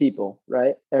 7,000 people,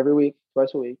 right? Every week,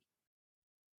 twice a week,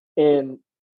 in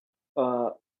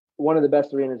one of the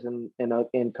best arenas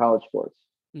in college sports,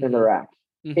 in Iraq,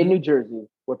 in New Jersey,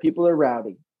 where people are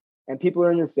rowdy and people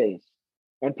are in your face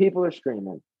and people are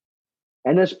screaming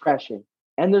and there's pressure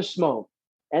and there's smoke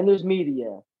and there's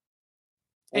media.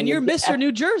 And you're Mr.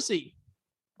 New Jersey.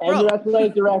 And your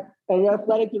athletic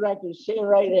director is sitting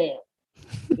right there.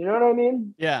 You know what I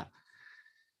mean? Yeah.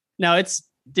 No,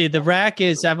 the rack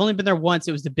is, I've only been there once.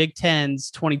 It was the Big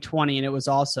Ten's 2020, and it was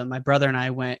awesome. My brother and I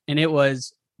went, and it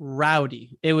was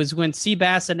rowdy. It was when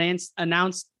Seabass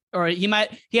announced, or he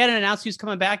hadn't announced he was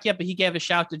coming back yet, but he gave a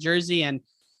shout to Jersey. And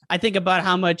I think about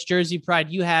how much Jersey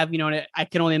pride you have, and I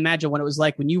can only imagine what it was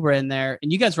like when you were in there,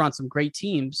 and you guys were on some great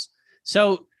teams.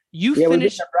 So you finished. We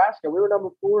beat Nebraska. We were number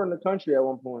 4 in the country at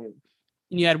one point.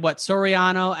 And you had what?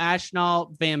 Soriano,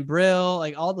 Ashnault, Van Brill,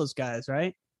 like all those guys,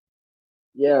 right?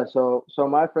 Yeah. So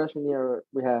my freshman year,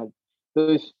 we had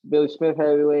Billy Smith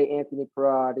heavyweight, Anthony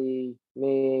Karate,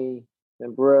 me,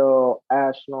 Van Brill,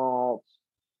 Ashnault,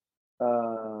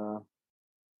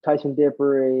 Tyson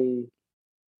Dippery.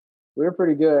 We were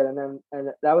pretty good, and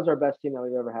that was our best team that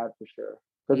we've ever had for sure.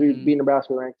 Because we beat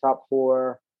Nebraska, ranked top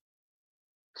 4.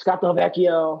 Scott Del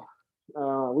Vecchio.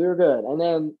 We were good. And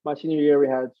then my senior year, we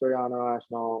had Soriano,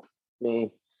 Ashnault,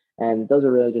 me, and those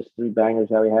are really just 3 bangers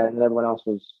that we had, and everyone else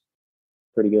was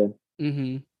pretty good.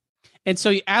 Mm-hmm. And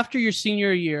so after your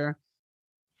senior year,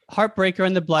 heartbreaker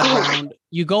in the blood round,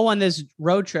 you go on this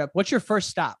road trip. What's your first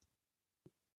stop?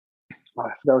 Oh,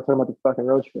 I forgot we were talking about the fucking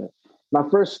road trip. My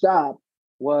first stop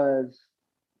was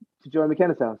to Joey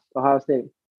McKenna's house, Ohio State.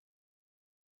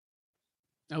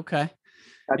 Okay.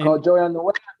 I called Joey on the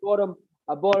way.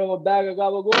 I bought him a bag of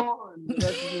gabagool, and the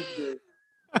rest is history.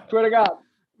 Swear to God.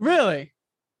 Really?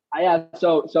 Yeah.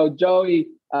 So Joey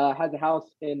has a house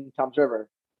in Toms River,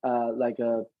 like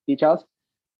a beach house.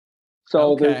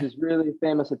 So there's this really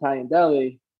famous Italian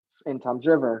deli in Toms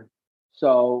River.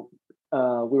 So we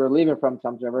were leaving from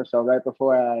Toms River. So right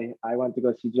before I went to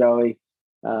go see Joey,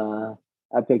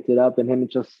 I picked it up, and him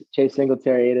and Chase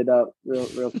Singletary ate it up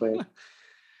real quick.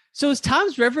 So is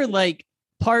Toms River like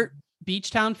part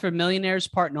beach town for millionaires,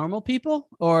 part normal people,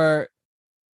 or?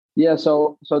 Yeah,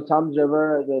 so Tom's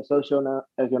River, the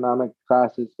socioeconomic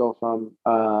classes go from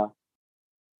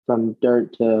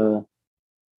dirt to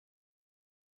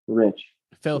rich.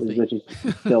 Filthy. Rich is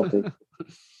filthy.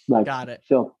 Like Got it.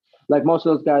 filth. Like most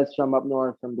of those guys from up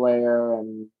north, from Blair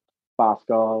and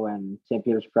Bosco and St.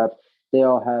 Peter's Prep, they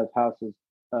all have houses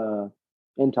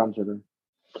in Tom's River.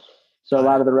 So a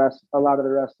lot of the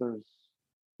wrestlers,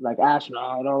 like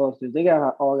Astronaut, all those dudes, they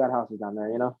all got houses down there,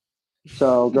 you know.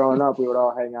 So growing up, we would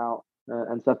all hang out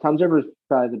and stuff. Tom's River is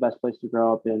probably the best place to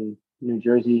grow up in New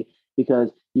Jersey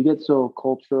because you get so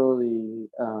culturally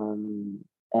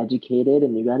educated,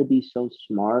 and you got to be so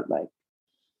smart, like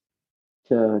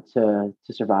to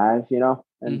survive, you know,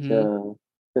 and to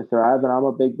thrive. And I'm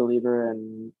a big believer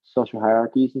in social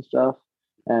hierarchies and stuff,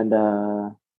 and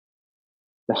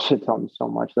that shit taught me so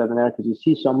much living there because you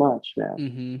see so much,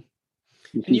 man.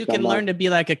 And you can learn to be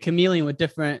like a chameleon with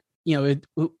different, you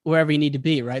know, wherever you need to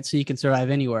be, right? So you can survive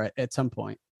anywhere at some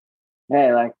point.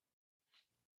 Hey, like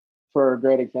for a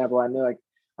great example, I knew like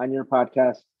on your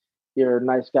podcast, you're a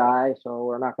nice guy, so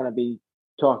we're not going to be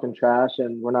talking trash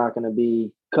and we're not going to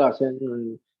be cussing.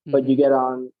 And, but you get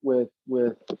on with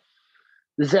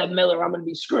Zeb Miller, I'm going to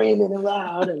be screaming and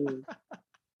loud, and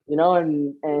you know,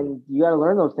 and you got to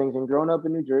learn those things. And growing up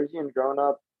in New Jersey and growing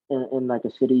up in like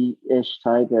a city-ish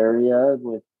type area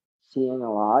with seeing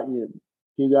a lot, you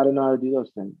got to know how to do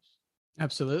those things.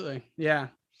 Absolutely. Yeah.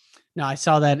 No, I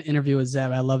saw that interview with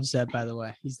Zeb. I love Zeb, by the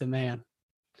way. He's the man.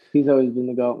 He's always been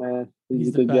the GOAT, man. He's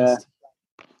a the good best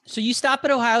guy. So you stop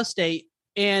at Ohio State,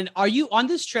 and are you on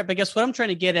this trip? I guess what I'm trying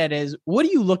to get at is, what are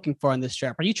you looking for on this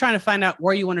trip? Are you trying to find out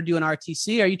where you want to do an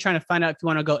RTC? Are you trying to find out if you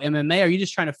want to go MMA? Or are you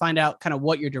just trying to find out kind of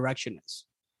what your direction is?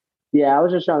 Yeah, I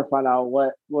was just trying to find out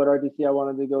what RTC I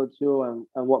wanted to go to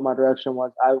and what my direction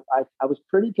was. I was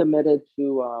pretty committed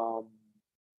to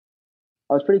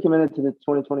the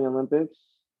 2020 Olympics.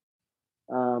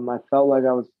 I felt like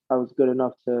I was good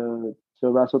enough to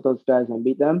wrestle with those guys and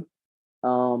beat them.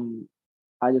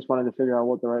 I just wanted to figure out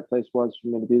what the right place was for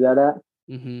me to do that at.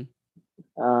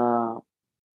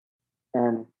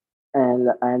 And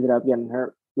I ended up getting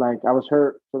hurt. Like I was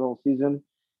hurt for the whole season.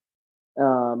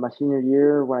 My senior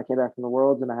year when I came back from the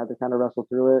Worlds, and I had to kind of wrestle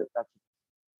through it. That's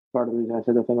part of the reason I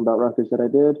said the thing about Rutgers that I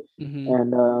did.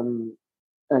 And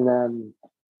then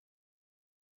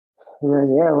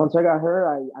yeah, once I got hurt,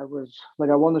 I was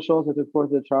like, I won the Schultz. I took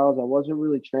fourth at the trials. I wasn't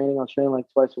really training. I was training like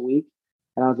twice a week.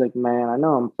 And I was like, man, I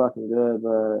know I'm fucking good,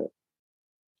 but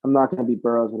I'm not going to beat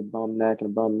Burroughs with a bum neck and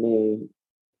a bum knee.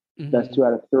 That's 2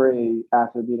 out of 3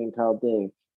 after beating Kyle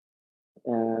Dake.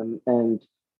 And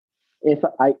if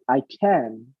I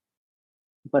can,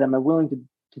 but am I willing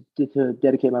to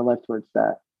dedicate my life towards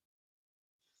that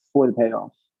for the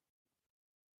payoff?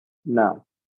 No.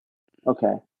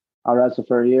 Okay. I'll wrestle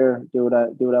for a year, do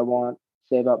what I want,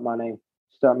 save up money,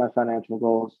 start my financial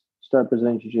goals, start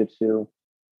Brazilian Jiu-Jitsu,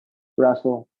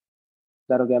 wrestle.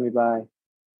 That'll get me by,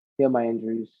 heal my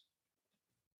injuries,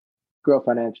 grow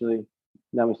financially,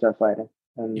 then we start fighting.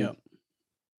 And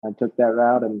I took that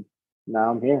route, and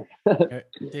now I'm here.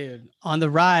 Dude, on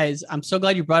the rise. I'm so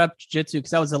glad you brought up jiu-jitsu,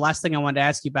 because that was the last thing I wanted to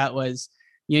ask you about was,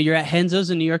 you know, you're at Renzo's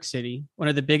in New York City, one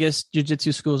of the biggest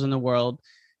jiu-jitsu schools in the world.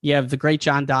 You have the great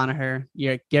John Danaher.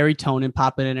 You're Gary Tonin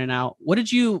popping in and out. What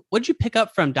did you pick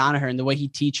up from Danaher and the way he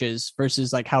teaches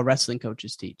versus like how wrestling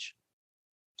coaches teach?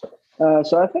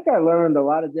 So I think I learned a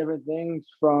lot of different things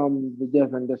from the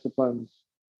different disciplines,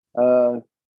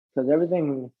 because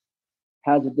everything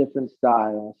has a different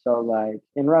style. So like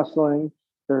in wrestling,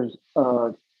 there's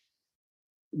a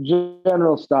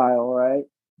general style, right?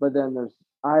 But then there's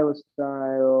Iowa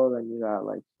style, then you got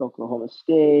like Oklahoma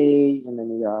State, and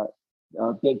then you got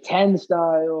Big Ten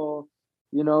style,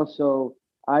 you know. So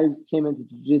I came into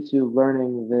jiu-jitsu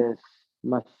learning this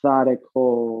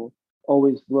methodical,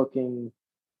 always looking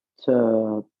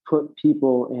to put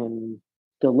people in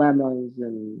dilemmas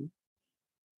and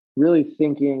really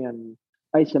thinking and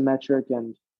isometric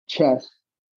and chess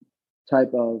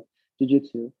type of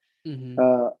jiu-jitsu.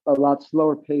 A lot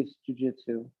slower paced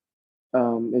jiu-jitsu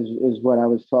is what I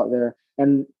was taught there.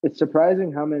 And it's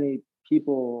surprising how many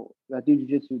people that do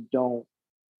jiu-jitsu don't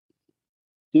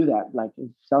do that. Like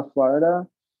in South Florida,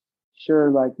 sure,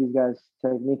 like these guys'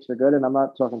 techniques are good, and I'm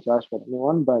not talking trash about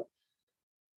anyone, but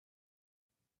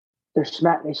they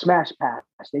smash pass,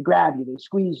 they grab you, they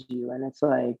squeeze you, and it's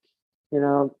like, you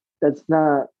know, that's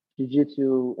not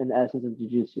jiu-jitsu in the essence of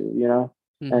jiu-jitsu, you know.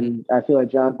 And I feel like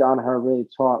John Danaher really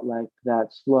taught like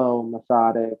that slow,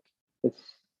 methodic. It's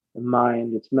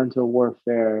mind, it's mental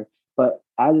warfare. But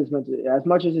as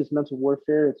much as it's mental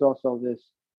warfare, it's also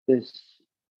this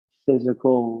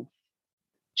physical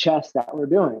chess that we're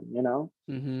doing, you know.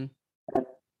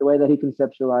 the way that he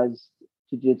conceptualized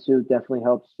jiu-jitsu definitely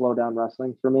helped slow down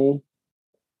wrestling for me.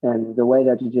 And the way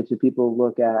that jiu-jitsu people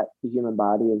look at the human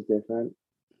body is different.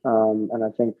 And I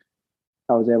think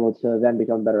I was able to then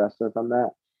become a better wrestler from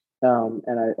that.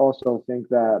 And I also think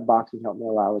that boxing helped me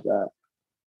a lot with that.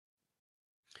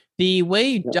 The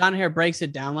way John Hare breaks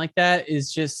it down like that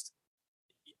is just,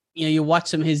 you watch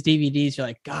some of his DVDs, you're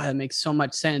like, God, that makes so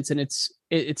much sense. And it's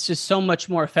just so much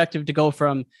more effective to go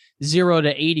from 0 to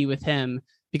 80 with him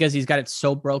because he's got it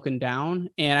so broken down.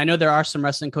 And I know there are some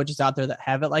wrestling coaches out there that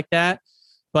have it like that,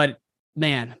 but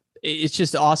man, it's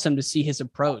just awesome to see his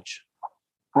approach.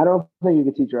 I don't think you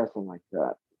could teach wrestling like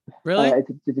that. Really?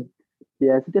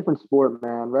 It's a different sport,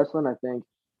 man. Wrestling, I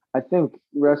think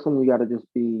wrestling, you got to just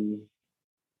be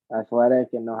athletic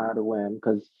and know how to win.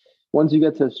 Because once you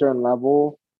get to a certain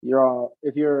level,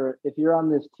 if you're on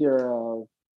this tier of,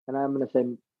 and I'm going to say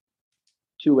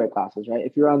 2 weight classes, right?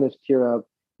 If you're on this tier of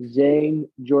Zane,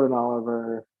 Jordan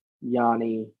Oliver,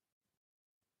 Yanni,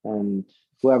 and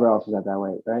whoever else is at that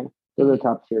weight, right? Those are the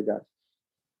top tier guys.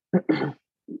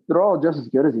 They're all just as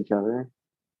good as each other,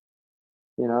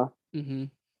 Mm-hmm.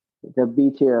 The B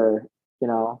tier,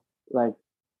 like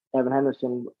Evan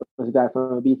Henderson was a guy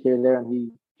from a B tier there, and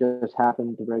he just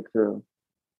happened to break through.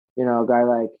 A guy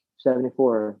like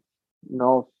 74,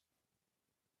 Nolf,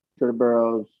 Jordan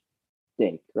Burroughs,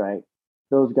 Dake, right?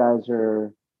 Those guys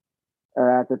are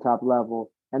at the top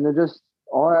level, and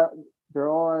they're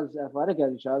all as athletic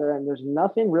as each other. And there's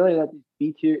nothing really that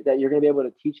B tier that you're gonna be able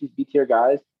to teach these B tier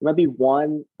guys. There might be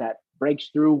one that breaks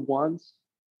through once,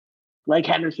 like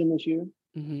Henderson this year.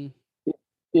 Mm-hmm.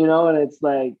 And it's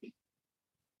like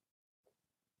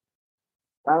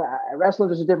wrestling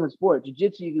is a different sport.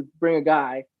 Jiu-jitsu, you could bring a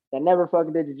guy that never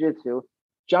fucking did jiu-jitsu,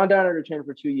 John Downer, to train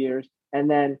for 2 years, and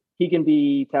then he can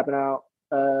be tapping out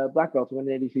black belt to win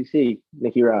the ADCC,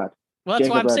 Nicky Rod. Well, that's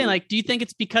what I'm saying. Like, do you think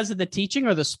it's because of the teaching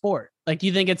or the sport? Like, do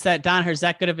you think it's that Danaher's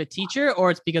that good of a teacher,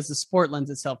 or it's because the sport lends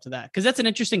itself to that? Because that's an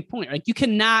interesting point. Like,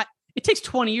 it takes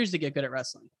 20 years to get good at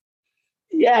wrestling.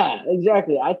 Yeah,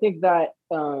 exactly. I think that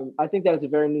it's a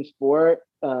very new sport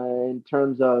in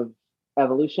terms of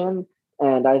evolution,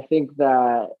 and I think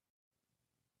that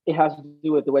it has to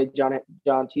do with the way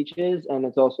John teaches, and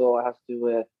it has to do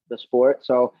with the sport.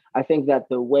 So I think that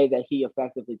the way that he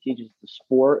effectively teaches the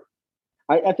sport,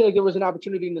 I feel like there was an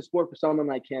opportunity in the sport for someone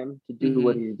like him to do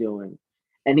what he's doing,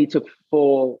 and he took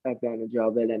full advantage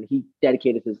of it, and he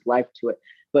dedicated his life to it.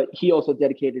 But he also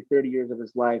dedicated 30 years of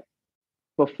his life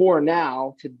before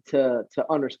now to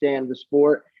understand the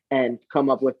sport and come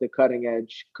up with the cutting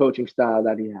edge coaching style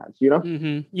that he has,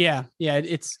 Mm-hmm. Yeah.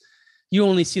 It's, you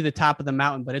only see the top of the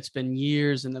mountain, but it's been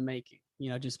years in the making,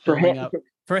 just building up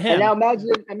for him. And now imagine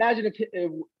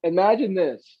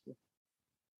this,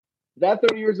 that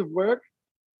 30 years of work,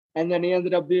 and then he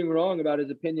ended up being wrong about his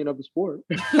opinion of the sport.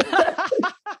 He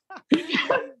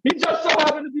just so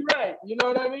happened to be right. You know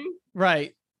what I mean?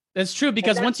 Right. That's true,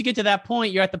 because once you get to that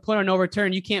point, you're at the point of no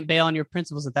return. You can't bail on your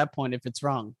principles at that point if it's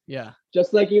wrong. Yeah.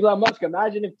 Just like Elon Musk.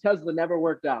 Imagine if Tesla never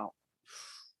worked out.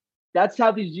 That's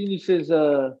how these geniuses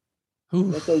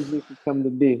come to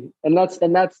be. And that's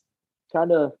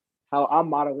kind of how I'm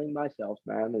modeling myself,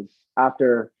 man, is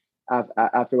after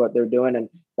what they're doing. And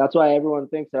that's why everyone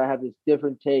thinks that I have this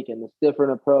different take and this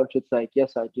different approach. It's like,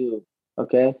 yes, I do.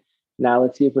 Okay. Now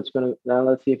let's see if it's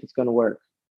gonna work.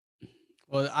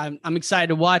 Well, I'm excited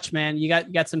to watch, man. You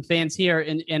got some fans here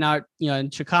in our,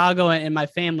 in Chicago and in my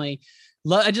family.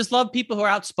 I just love people who are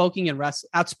outspoken in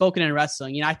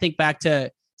wrestling. I think back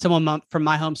to someone from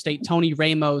my home state, Tony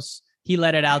Ramos. He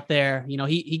let it out there.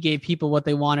 He gave people what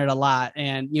they wanted a lot.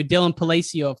 And Dylan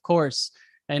Palacio, of course.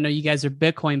 I know you guys are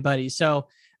Bitcoin buddies. So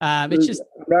it's just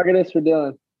Rockets for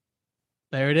Dylan.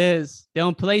 There it is.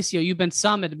 Dylan Palacio, you've been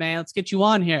summoned, man. Let's get you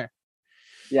on here.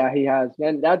 Yeah, he has,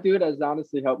 man. That dude has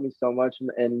honestly helped me so much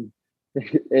in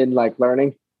like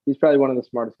learning. He's probably one of the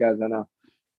smartest guys I know.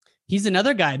 He's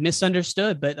another guy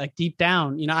misunderstood, but like deep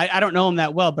down, I don't know him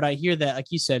that well, but I hear that,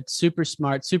 like you said, super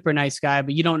smart, super nice guy,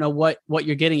 but you don't know what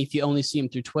you're getting if you only see him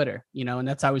through Twitter, and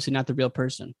that's obviously not the real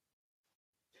person.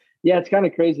 Yeah, it's kind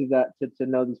of crazy that to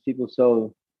know these people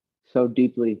so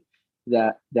deeply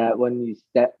that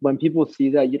when people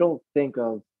see that, you don't think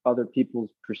of other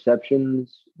people's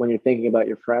perceptions when you're thinking about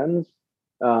your friends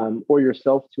or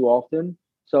yourself too often.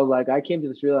 So like I came to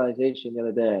this realization the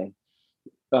other day,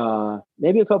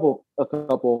 maybe a couple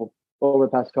over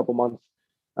the past couple months,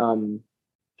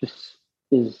 just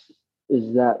is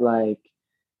that like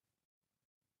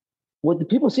what the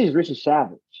people see is Richie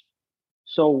Savage.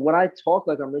 So when I talk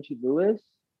like I'm Richie Lewis,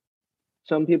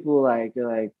 some people like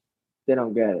they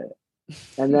don't get it.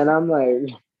 And then I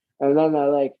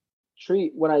like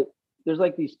treat when I there's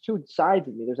like these two sides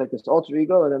of me. There's like this alter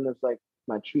ego, and then there's like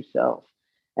my true self.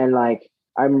 And like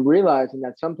I'm realizing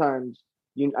that sometimes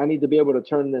I need to be able to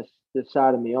turn this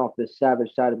side of me off, this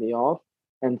savage side of me off.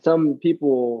 And some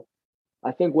people,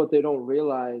 I think what they don't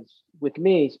realize with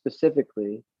me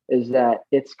specifically is that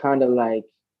it's kind of like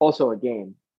also a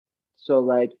game. So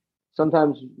like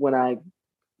sometimes when I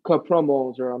cut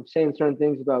promos or I'm saying certain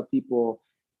things about people,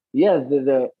 yeah,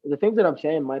 the things that I'm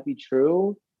saying might be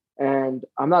true, and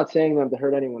I'm not saying them to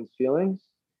hurt anyone's feelings.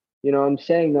 You know, I'm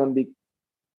saying them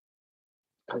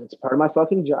because it's part of my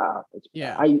fucking job.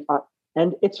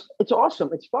 And it's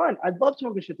awesome. It's fun. I love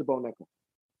talking shit to Bo Nickel.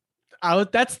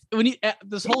 That's when you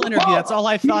this whole interview. That's all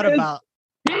I thought about.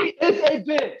 He is a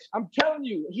bitch. I'm telling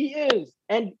you, he is,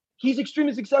 and he's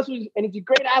extremely successful, and he's a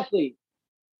great athlete,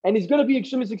 and he's gonna be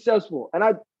extremely successful.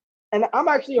 And I'm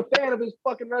actually a fan of his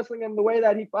fucking wrestling and the way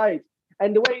that he fights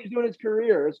and the way he's doing his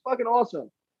career. It's fucking awesome.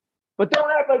 But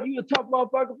don't act like you a tough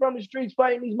motherfucker from the streets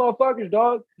fighting these motherfuckers,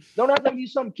 dog. Don't act like you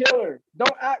some killer.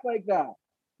 Don't act like that.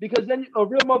 Because then a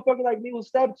real motherfucker like me will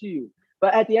step to you.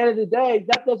 But at the end of the day,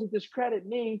 that doesn't discredit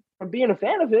me from being a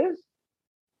fan of his.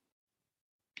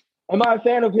 Am I a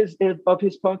fan of his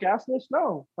punk assness?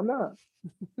 No, I'm not.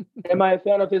 Am I a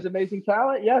fan of his amazing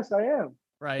talent? Yes, I am.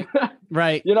 Right.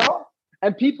 Right. You know?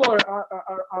 And people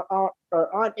are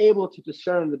unable to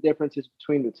discern the differences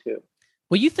between the two.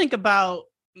 Well, you think about,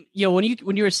 you know,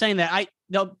 when you were saying that,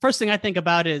 the first thing I think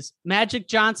about is Magic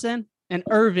Johnson and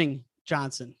Irving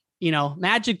Johnson. You know,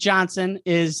 Magic Johnson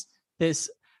is this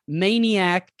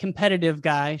maniac, competitive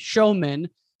guy, showman,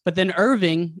 but then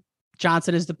Irving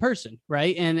Johnson is the person,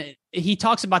 right? And he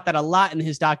talks about that a lot in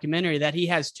his documentary, that he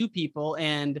has two people,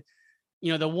 and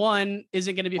you know, the one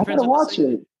isn't going to be friends with watch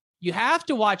it. You have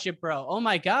to watch it, bro. Oh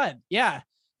my God. Yeah.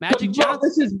 Magic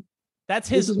Johnson.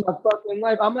 This is my fucking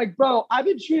life. I'm like, bro, I've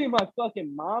been treating my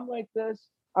fucking mom like this.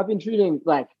 I've been treating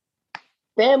like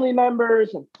family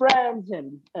members and friends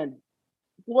and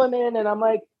women. And I'm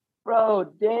like,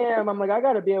 bro, damn. I'm like, I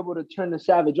got to be able to turn the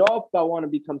savage off if I want to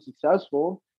become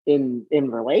successful in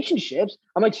relationships.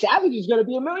 I'm like, Savage is going to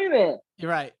be a millionaire.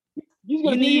 You're right. He's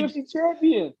going to be a UFC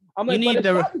champion. I'm like, but if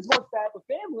Savage wants to have a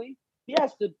family, he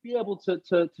has to be able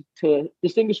to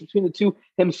distinguish between the two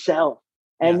himself.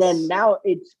 And then now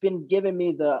it's been giving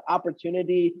me the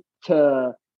opportunity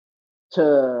to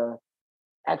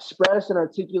express and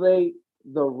articulate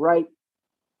the right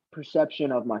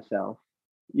perception of myself,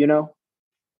 you know?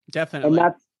 Definitely. And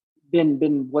that's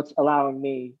been what's allowing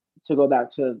me to go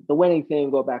back to the winning thing,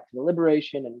 go back to the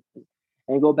liberation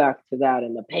and go back to that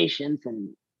and the patience.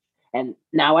 And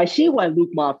now I see why Luke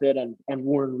Moffett and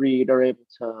Warren Reed are able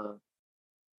to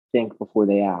think before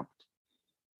they act,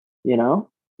 you know?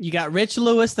 You got Rich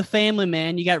Lewis, the family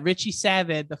man. You got Richie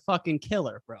Savage, the fucking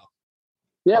killer, bro.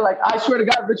 Yeah, like I swear to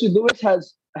God, Richie Lewis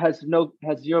has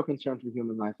zero concern for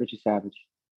human life. Richie Savage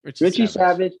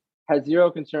has zero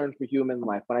concern for human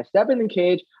life. When I step in the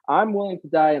cage, I'm willing to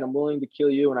die and I'm willing to kill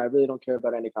you, and I really don't care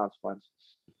about any consequences.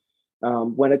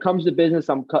 When it comes to business,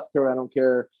 I'm cutthroat. I don't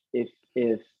care if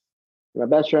you're my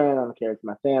best friend. I don't care if it's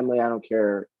my family. I don't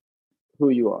care who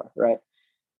you are, right?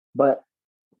 But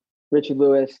Richie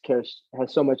Lewis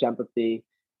has so much empathy.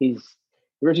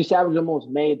 Richie Savage almost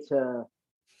made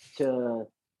to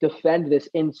defend this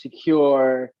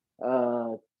insecure,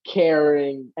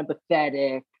 caring,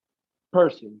 empathetic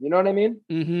person. You know what I mean?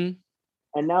 Mm-hmm.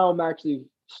 And now I'm actually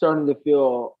starting to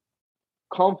feel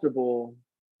comfortable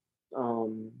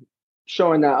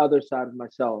showing that other side of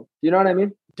myself. You know what I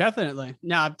mean? Definitely.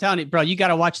 No, I'm telling you, bro, you got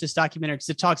to watch this documentary because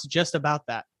it talks just about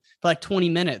that for like 20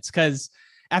 minutes. Because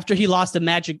after he lost the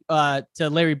Magic to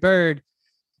Larry Bird,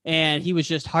 and he was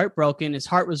just heartbroken, his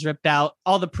heart was ripped out,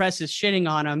 all the press is shitting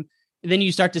on him. And then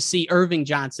you start to see Irving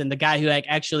Johnson, the guy who like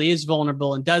actually is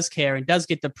vulnerable and does care and does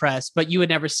get the press, but you would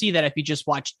never see that if you just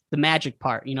watched the Magic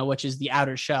part, you know, which is the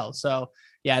outer shell. So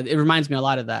yeah, it reminds me a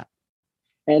lot of that.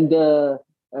 And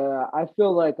I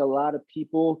feel like a lot of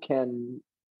people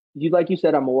like you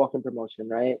said, I'm a walking promotion,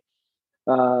 right?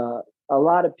 A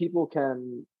lot of people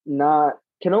can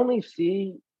only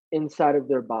see inside of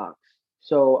their box.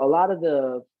 So a lot of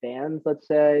the fans, let's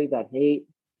say, that hate,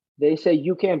 they say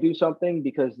you can't do something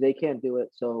because they can't do it.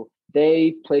 So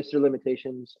they place their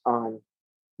limitations on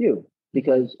you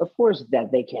because of course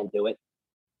that they can't do it.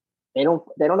 They don't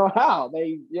know how.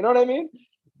 You know what I mean?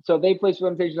 So they place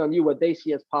limitations on you, what they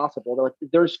see as possible. They're like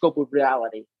their scope of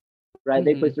reality, right? Mm-hmm.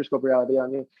 They place their scope of reality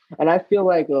on you. And I feel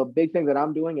like a big thing that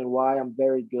I'm doing and why I'm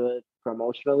very good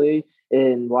promotionally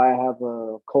and why I have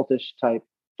a cultish type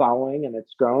following and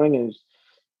it's growing is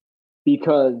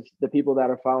because the people that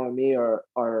are following me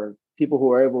are people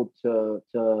who are able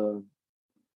to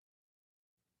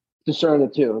discern the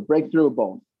two, break through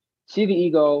both, see the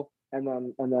ego, and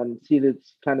then see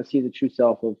the true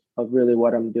self of really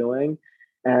what I'm doing.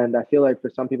 And I feel like for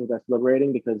some people that's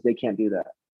liberating because they can't do that,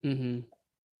 and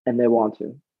they want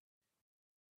to.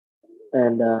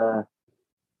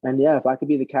 And yeah, if I could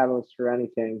be the catalyst for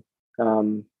anything,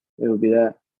 it would be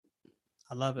that.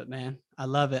 I love it, man. I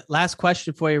love it. Last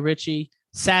question for you, Richie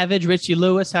Savage, Richie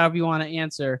Lewis, however you want to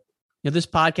answer. This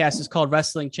podcast is called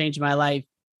Wrestling Changed My Life.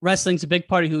 Wrestling's a big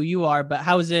part of who you are, but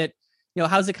how is it,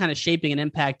 how's it kind of shaping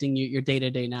and impacting your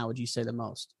day-to-day now, would you say the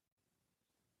most?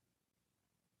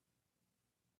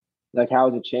 Like, how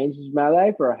has it changed my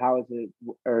life, or how is it,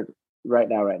 or right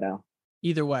now?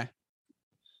 Either way.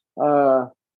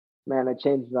 Man, it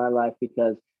changed my life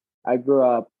because I grew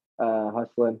up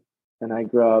hustling, and I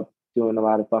grew up doing a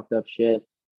lot of fucked up shit,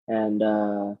 and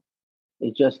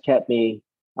it just kept me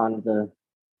on the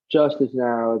just as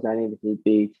narrow as I needed to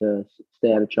be to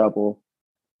stay out of trouble,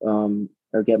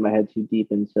 or get my head too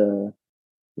deep into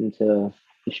the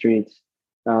streets.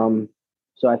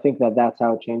 So I think that's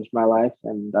how it changed my life,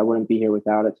 and I wouldn't be here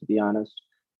without it, to be honest.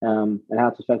 And how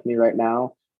it's affecting me right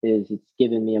now is it's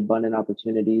given me abundant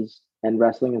opportunities, and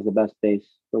wrestling is the best base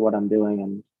for what I'm doing.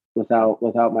 And without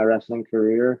my wrestling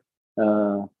career,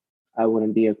 I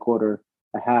wouldn't be a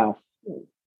half.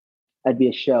 I'd be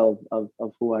a shell of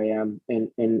who I am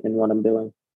in what I'm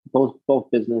doing,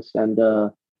 both business and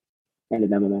in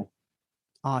MMA.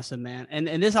 Awesome, man.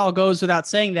 And this all goes without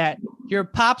saying that your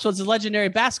pops was a legendary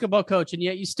basketball coach, and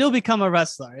yet you still become a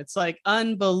wrestler. It's like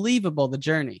unbelievable, the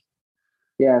journey.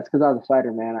 Yeah, it's because I was a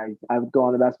fighter, man. I would go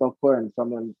on the basketball court and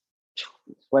someone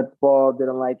sweat the ball,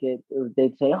 didn't like it.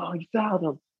 They'd say, "Oh, you fouled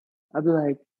him." I'd be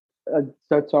like, I'd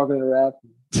start talking to the ref.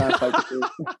 Trying to fight the dude.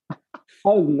 I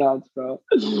was nuts, bro.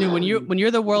 Dude, when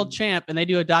you're the world champ and they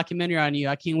do a documentary on you,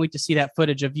 I can't wait to see that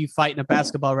footage of you fighting a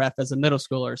basketball ref as a middle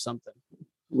schooler or something.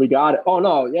 We got it. Oh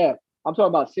no, yeah. I'm talking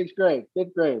about 6th grade,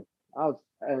 5th grade. I was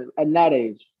at that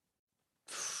age.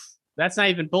 That's not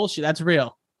even bullshit. That's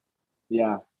real.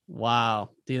 Yeah.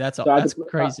 Wow, dude, that's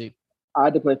crazy. I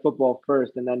had to play football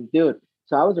first, and then, dude.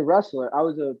 So I was a wrestler. I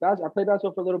played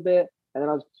basketball for a little bit, and then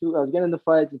I was getting into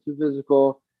fights and too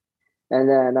physical, and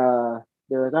then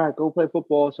they were like, "All right, go play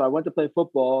football." So I went to play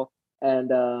football,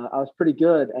 and I was pretty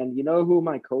good. And you know who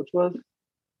my coach was?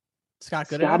 Scott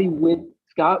Goodell?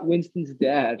 Scott Winston's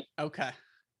dad. Okay.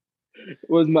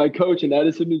 Was my coach in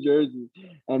Edison, New Jersey.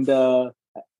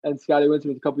 And Scotty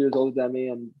Winston was a couple years older than me,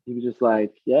 and he was just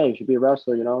like, "Yeah, you should be a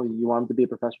wrestler, you want him to be a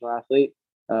professional athlete.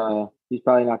 He's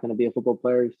probably not going to be a football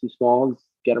player. He's too small. Let's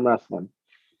get him wrestling."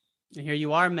 And here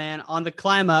you are, man, on the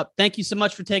climb up. Thank you so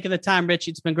much for taking the time, Richie.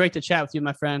 It's been great to chat with you,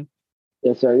 my friend.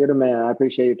 Yes, sir. You're the man. I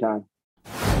appreciate your time.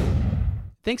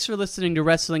 Thanks for listening to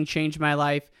Wrestling Changed My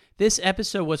Life. This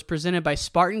episode was presented by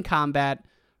Spartan Combat.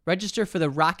 Register for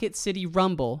the Rocket City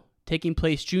Rumble, taking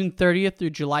place June 30th through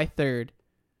July 3rd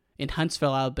in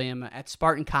Huntsville, Alabama at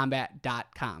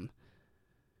SpartanCombat.com.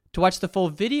 To watch the full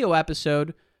video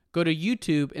episode, go to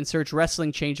YouTube and search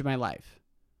Wrestling Changed My Life.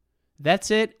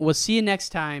 That's it. We'll see you next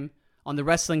time on the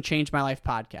Wrestling Changed My Life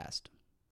podcast.